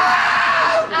out!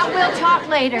 We'll talk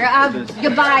later.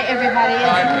 Goodbye, everybody.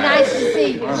 It's nice to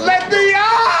see you. Let me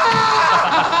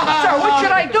out! So what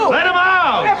should I do? Let him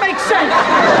out! That makes sense.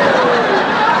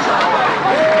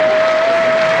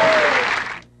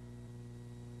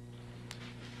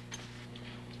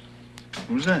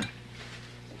 Who's that?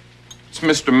 It's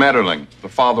Mr. Metterling, the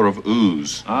father of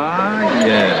Ooze. Ah,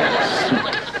 yes.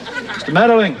 Mr.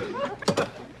 Meddling,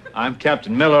 I'm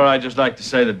Captain Miller. I'd just like to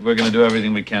say that we're going to do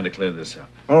everything we can to clear this up.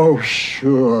 Oh,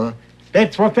 sure.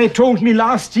 That's what they told me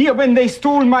last year when they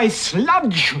stole my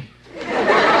sludge.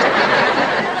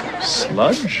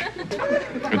 Sludge?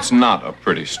 It's not a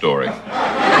pretty story. In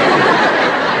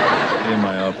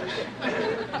my office.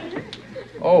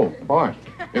 Oh, Bart,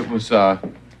 it was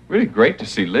really great to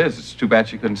see Liz. It's too bad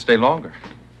she couldn't stay longer.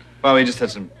 Well, we just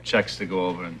had some checks to go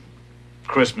over and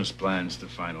Christmas plans to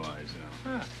finalize,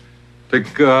 you know. Big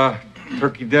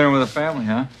turkey dinner with the family,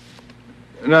 huh?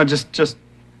 No, just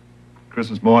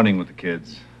Christmas morning with the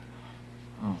kids.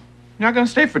 Oh. You're not gonna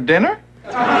stay for dinner?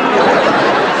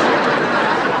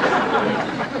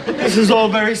 This is all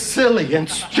very silly and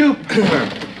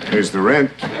stupid. Here's the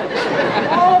rent.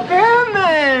 Oh,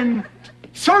 Behrman!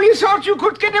 So you thought you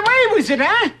could get away with it,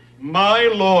 huh? My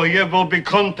lawyer will be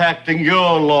contacting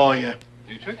your lawyer.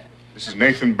 This is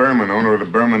Nathan Berman, owner of the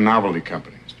Berman Novelty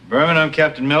Company. Mr. Berman, I'm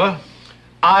Captain Miller.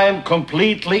 I'm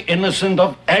completely innocent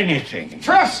of anything.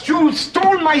 First you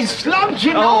stole my sludge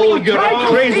and now Oh, you you're tried a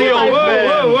to crazy steal old my...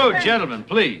 man. Whoa, gentlemen,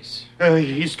 please.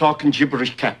 He's talking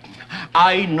gibberish, Captain.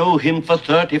 I know him for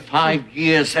 35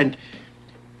 years, and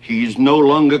he's no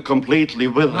longer completely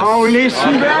with us. Oh,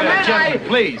 listen, Berman, Gentlemen,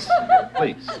 please.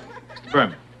 Please. Mr.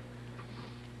 Berman.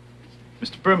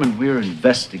 Mr. Berman, we're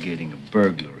investigating a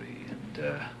burglary,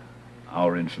 and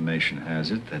our information has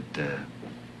it that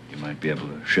you might be able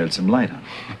to shed some light on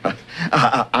it.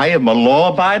 I am a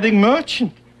law-abiding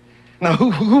merchant. Now,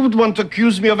 who would want to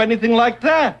accuse me of anything like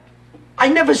that? I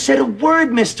never said a word,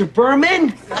 Mr.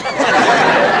 Berman.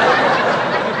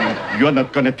 you're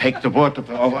not going to take the word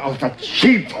of a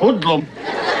cheap hoodlum.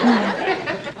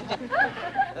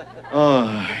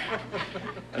 Oh.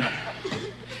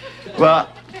 Well,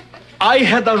 I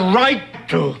had a right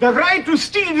to. The right to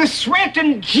steal the sweat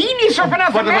and genius of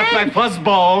another What about my man?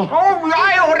 fuzzball? Oh,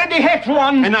 I already had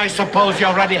one. And I suppose you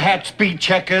already had speed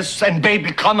checkers and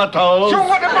baby comatose. So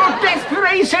what about Death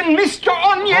Race and Mr.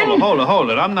 Onion?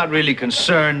 Hold it. I'm not really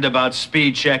concerned about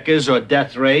speed checkers or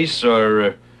death race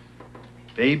or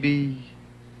baby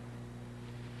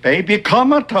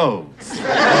comatose.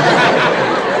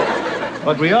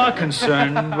 What we are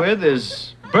concerned with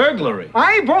is burglary.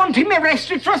 I want him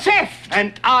arrested for theft.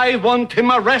 And I want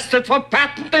him arrested for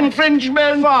patent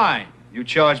infringement. Fine. You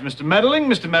charge Mr. Meddling.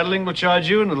 Mr. Meddling will charge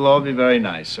you, and it'll all be very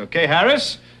nice. Okay,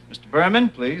 Harris? Mr. Berman,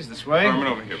 please, this way. Berman,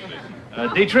 over here, please.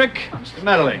 Dietrich, Mr.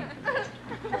 Meddling.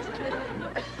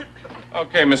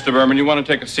 Okay, Mr. Berman, you want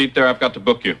to take a seat there? I've got to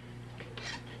book you.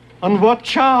 On what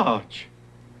charge?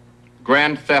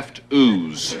 Grand theft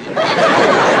ooze. Sit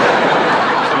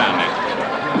down, Nick.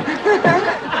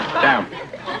 Down.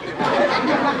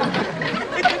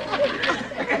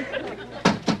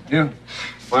 Yeah.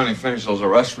 Finally finished those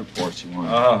arrest reports you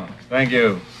wanted. Oh, thank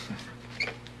you.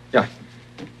 Yeah.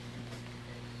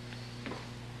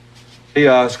 Hey,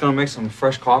 I was gonna make some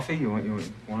fresh coffee. You want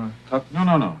a cup?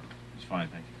 No. It's fine,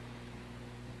 thank you.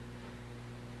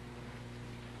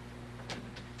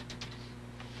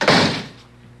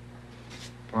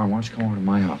 Barn, why don't you come over to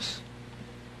my house?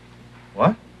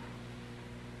 What?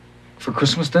 For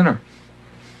Christmas dinner.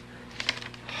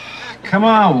 Come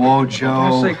on, Wojo.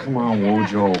 I say, come on,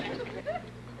 Wojo.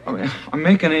 I mean, I'm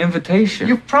making an invitation.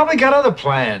 You've probably got other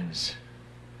plans.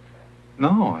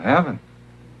 No, I haven't.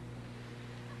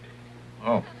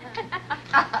 Oh.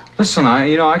 Listen,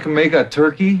 I can make a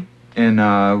turkey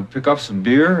and pick up some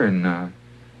beer and a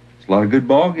lot of good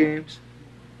ball games.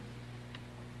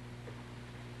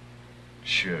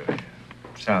 Sure.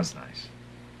 Sounds nice.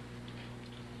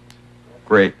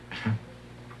 Great.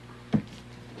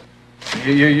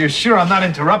 You're sure I'm not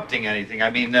interrupting anything? I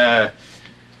mean,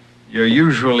 you're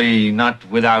usually not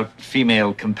without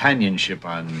female companionship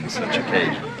on such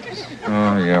occasions.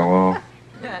 Oh, yeah, well,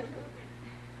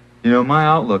 my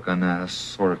outlook on that has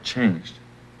sort of changed.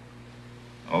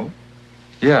 Oh?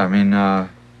 Yeah, I mean, the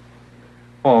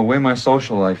way my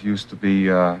social life used to be,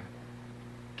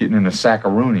 getting into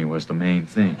saccaroonie was the main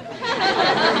thing.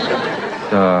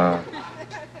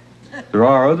 There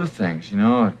are other things,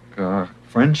 like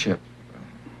friendship.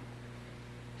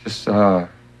 Just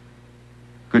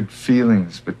good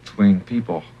feelings between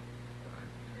people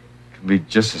can be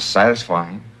just as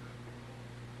satisfying.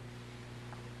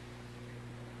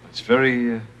 It's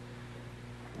very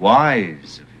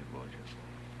wise of you, Wojo.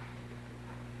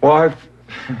 Well,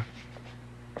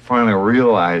 I finally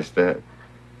realized that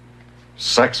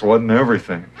sex wasn't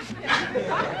everything.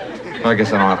 I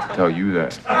guess I don't have to tell you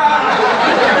that.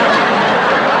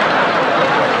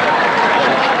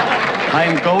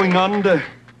 I'm going under.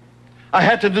 I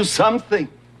had to do something.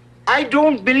 I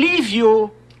don't believe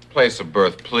you. Place of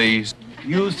birth, please.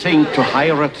 You think to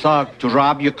hire a thug to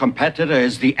rob your competitor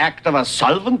is the act of a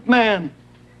solvent man?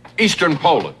 Eastern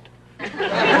Poland. What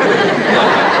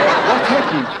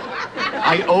happened?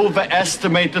 I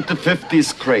overestimated the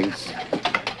 50s craze.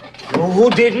 Who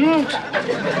didn't?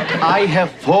 I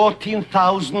have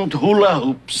 14,000 hula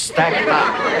hoops stacked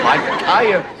up like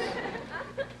tires.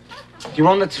 You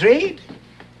want to trade?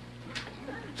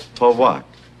 For what?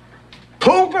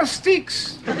 Poker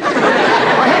sticks. I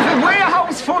have a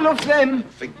warehouse full of them.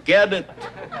 Forget it.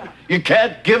 You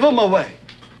can't give them away.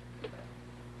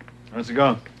 How's it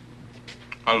going?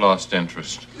 I lost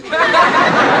interest.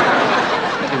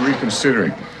 We're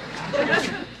reconsidering.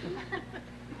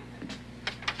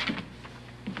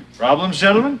 Problems,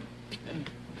 gentlemen?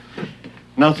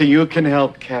 Nothing you can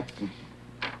help, Captain.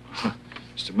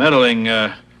 Mr. Meddling,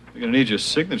 we're going to need your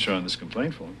signature on this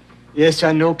complaint form. Yes,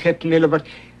 I know, Captain Miller, but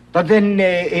then,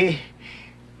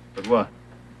 But what?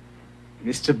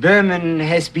 Mr. Berman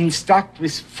has been stuck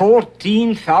with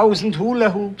 14,000 hula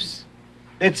hoops.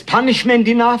 That's punishment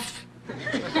enough.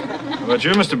 How about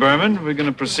you, Mr. Berman? We're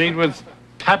going to proceed with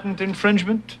patent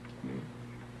infringement?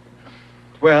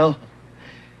 Well,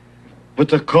 with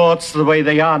the courts the way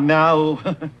they are now,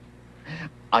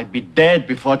 I'd be dead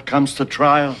before it comes to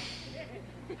trial.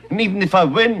 And even if I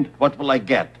win, what will I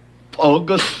get?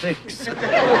 Pogo sticks.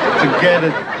 Forget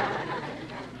it.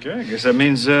 Okay, I guess that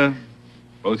means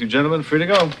both you gentlemen free to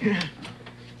go.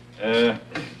 Mr.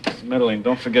 Meddling,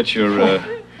 don't forget your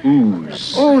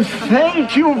ooze. Oh,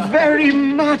 thank you very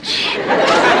much.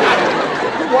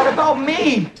 What about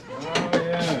me?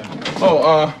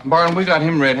 Oh, Barn, we got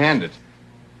him red-handed.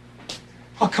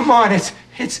 Oh, come on, it's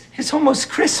almost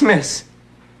Christmas.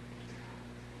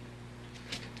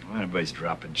 Well, everybody's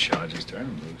dropping charges. Turn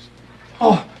them loose.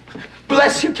 Oh,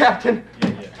 bless you, Captain.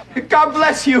 God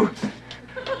bless you.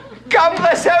 God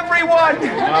bless everyone.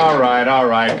 All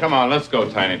right. Come on, let's go,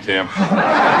 Tiny Tim.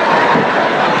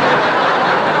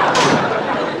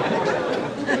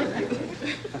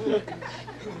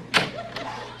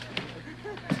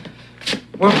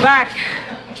 We're back.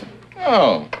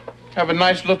 Oh, have a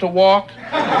nice little walk?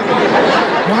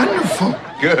 Wonderful.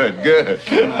 Good. Good.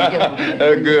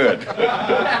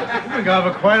 We're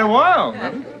gone for quite a while.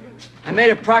 I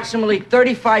made approximately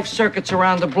 35 circuits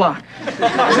around the block.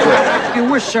 If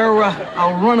you wish, sir,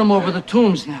 I'll run them over the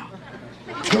tombs now.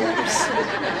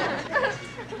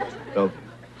 Bellevue.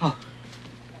 Oh.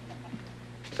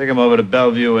 Take him over to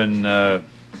Bellevue and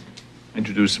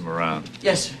introduce him around.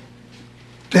 Yes, sir.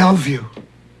 Bellevue.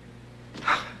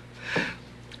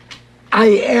 I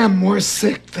am more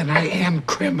sick than I am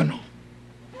criminal.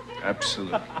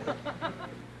 Absolutely.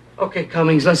 Okay,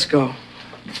 Cummings, let's go.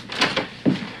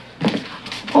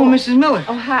 Oh, Mrs. Miller.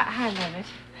 Oh, hi, Leonard.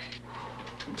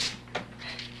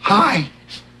 Hi.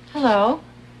 Hello.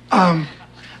 I'm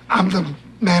the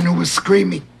man who was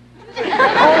screaming.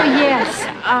 Oh, yes.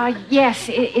 Yes,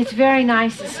 it's very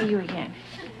nice to see you again.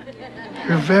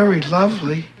 You're very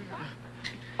lovely.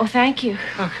 Oh, thank you.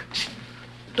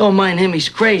 Don't mind him, he's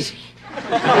crazy.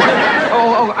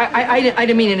 I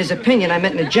didn't mean in his opinion. I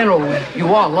meant in a general way.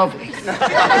 You are lovely.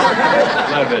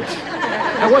 Love it.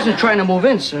 I wasn't trying to move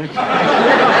in, sir.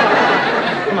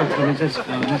 Come on, Cummings, let's go.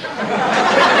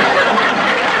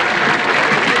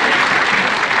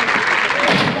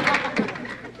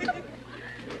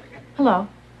 Hello.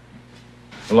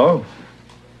 Hello.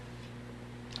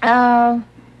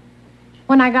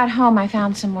 When I got home, I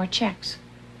found some more checks.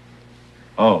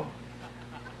 Oh.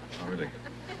 Oh, really?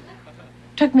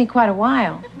 Took me quite a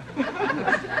while,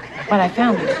 but I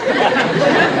found them.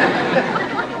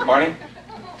 Barney?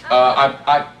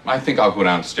 I think I'll go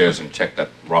downstairs and check that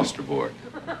roster board.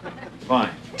 Fine.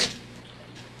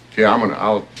 Yeah,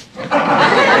 I'll...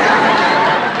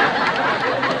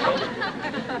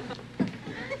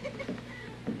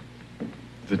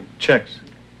 The checks.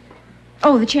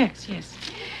 Oh, the checks, yes.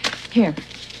 Here.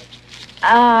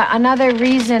 Another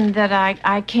reason that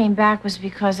I came back was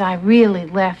because I really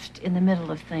left in the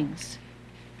middle of things.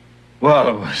 Well,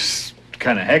 it was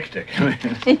kind of hectic.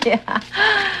 Yeah.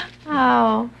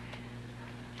 Oh.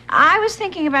 I was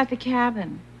thinking about the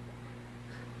cabin.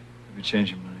 Have you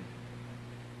changed your mind?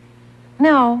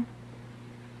 No.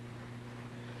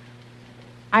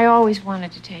 I always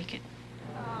wanted to take it.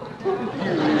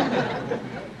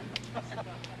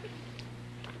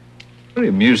 Pretty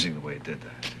amusing the way you did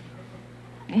that.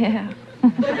 Yeah.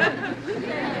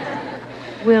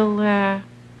 Will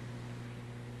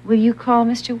you call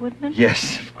Mr. Woodman?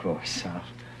 Yes, of course.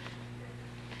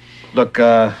 Look,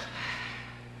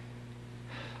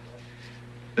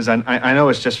 listen, I know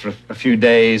it's just for a few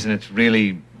days, and it's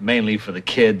really mainly for the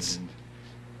kids.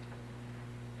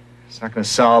 It's not going to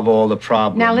solve all the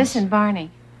problems. Now listen, Barney.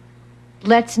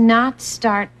 Let's not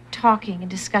start talking and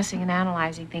discussing and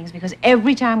analyzing things, because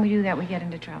every time we do that, we get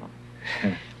into trouble.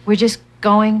 We're just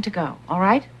going to go, all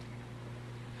right?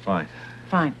 Fine.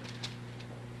 Fine.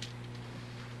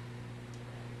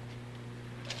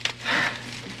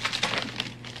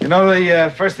 You know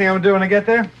the first thing I'm going to do when I get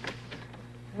there?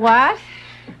 What?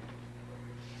 I'm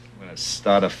going to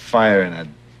start a fire in that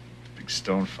big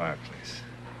stone fireplace.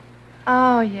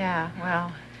 Oh, yeah,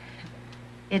 well,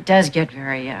 it does get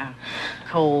very,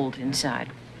 cold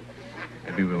inside.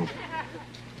 Maybe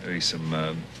some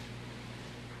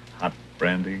hot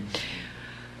brandy.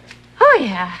 Oh,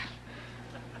 yeah.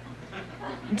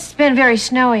 It's been very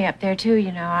snowy up there, too,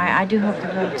 you know. I do hope the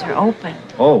roads are open.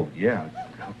 Oh, yeah.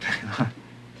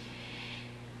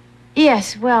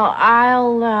 Yes, well,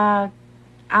 I'll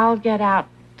get out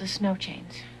the snow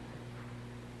chains.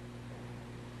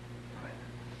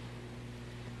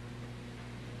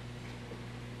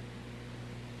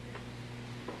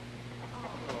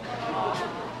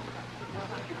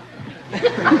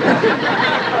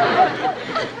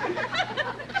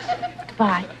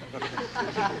 Goodbye.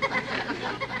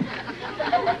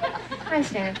 Hi,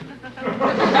 Stan.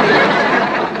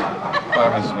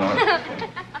 Bye, Miss Miller.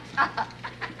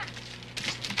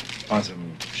 Want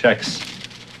some checks?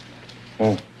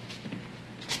 Oh.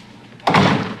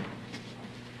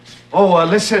 Oh,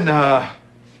 listen, I'm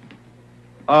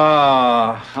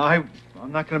not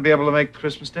going to be able to make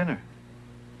Christmas dinner.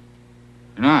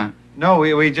 You're not? No,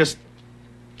 we just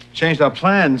changed our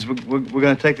plans. We're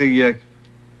going to take the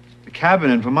cabin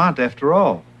in Vermont after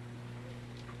all.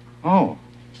 Oh.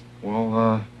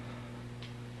 Well,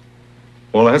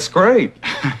 Well, that's great.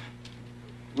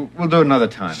 We'll do it another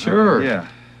time. Sure. Huh? Yeah.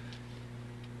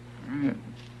 All right.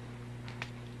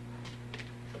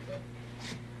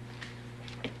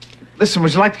 Listen,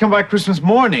 would you like to come by Christmas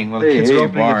morning? Well, the kids are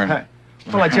opening Barney.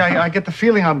 Well, I get the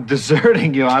feeling I'm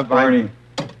deserting you. Barney.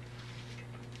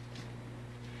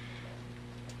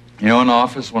 You know, in the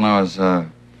office when I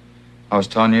was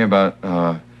telling you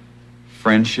about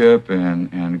friendship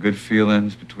and good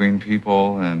feelings between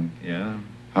people, and yeah,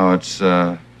 how it's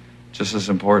just as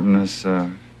important as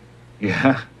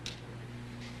yeah.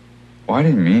 Well, I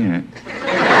didn't mean it.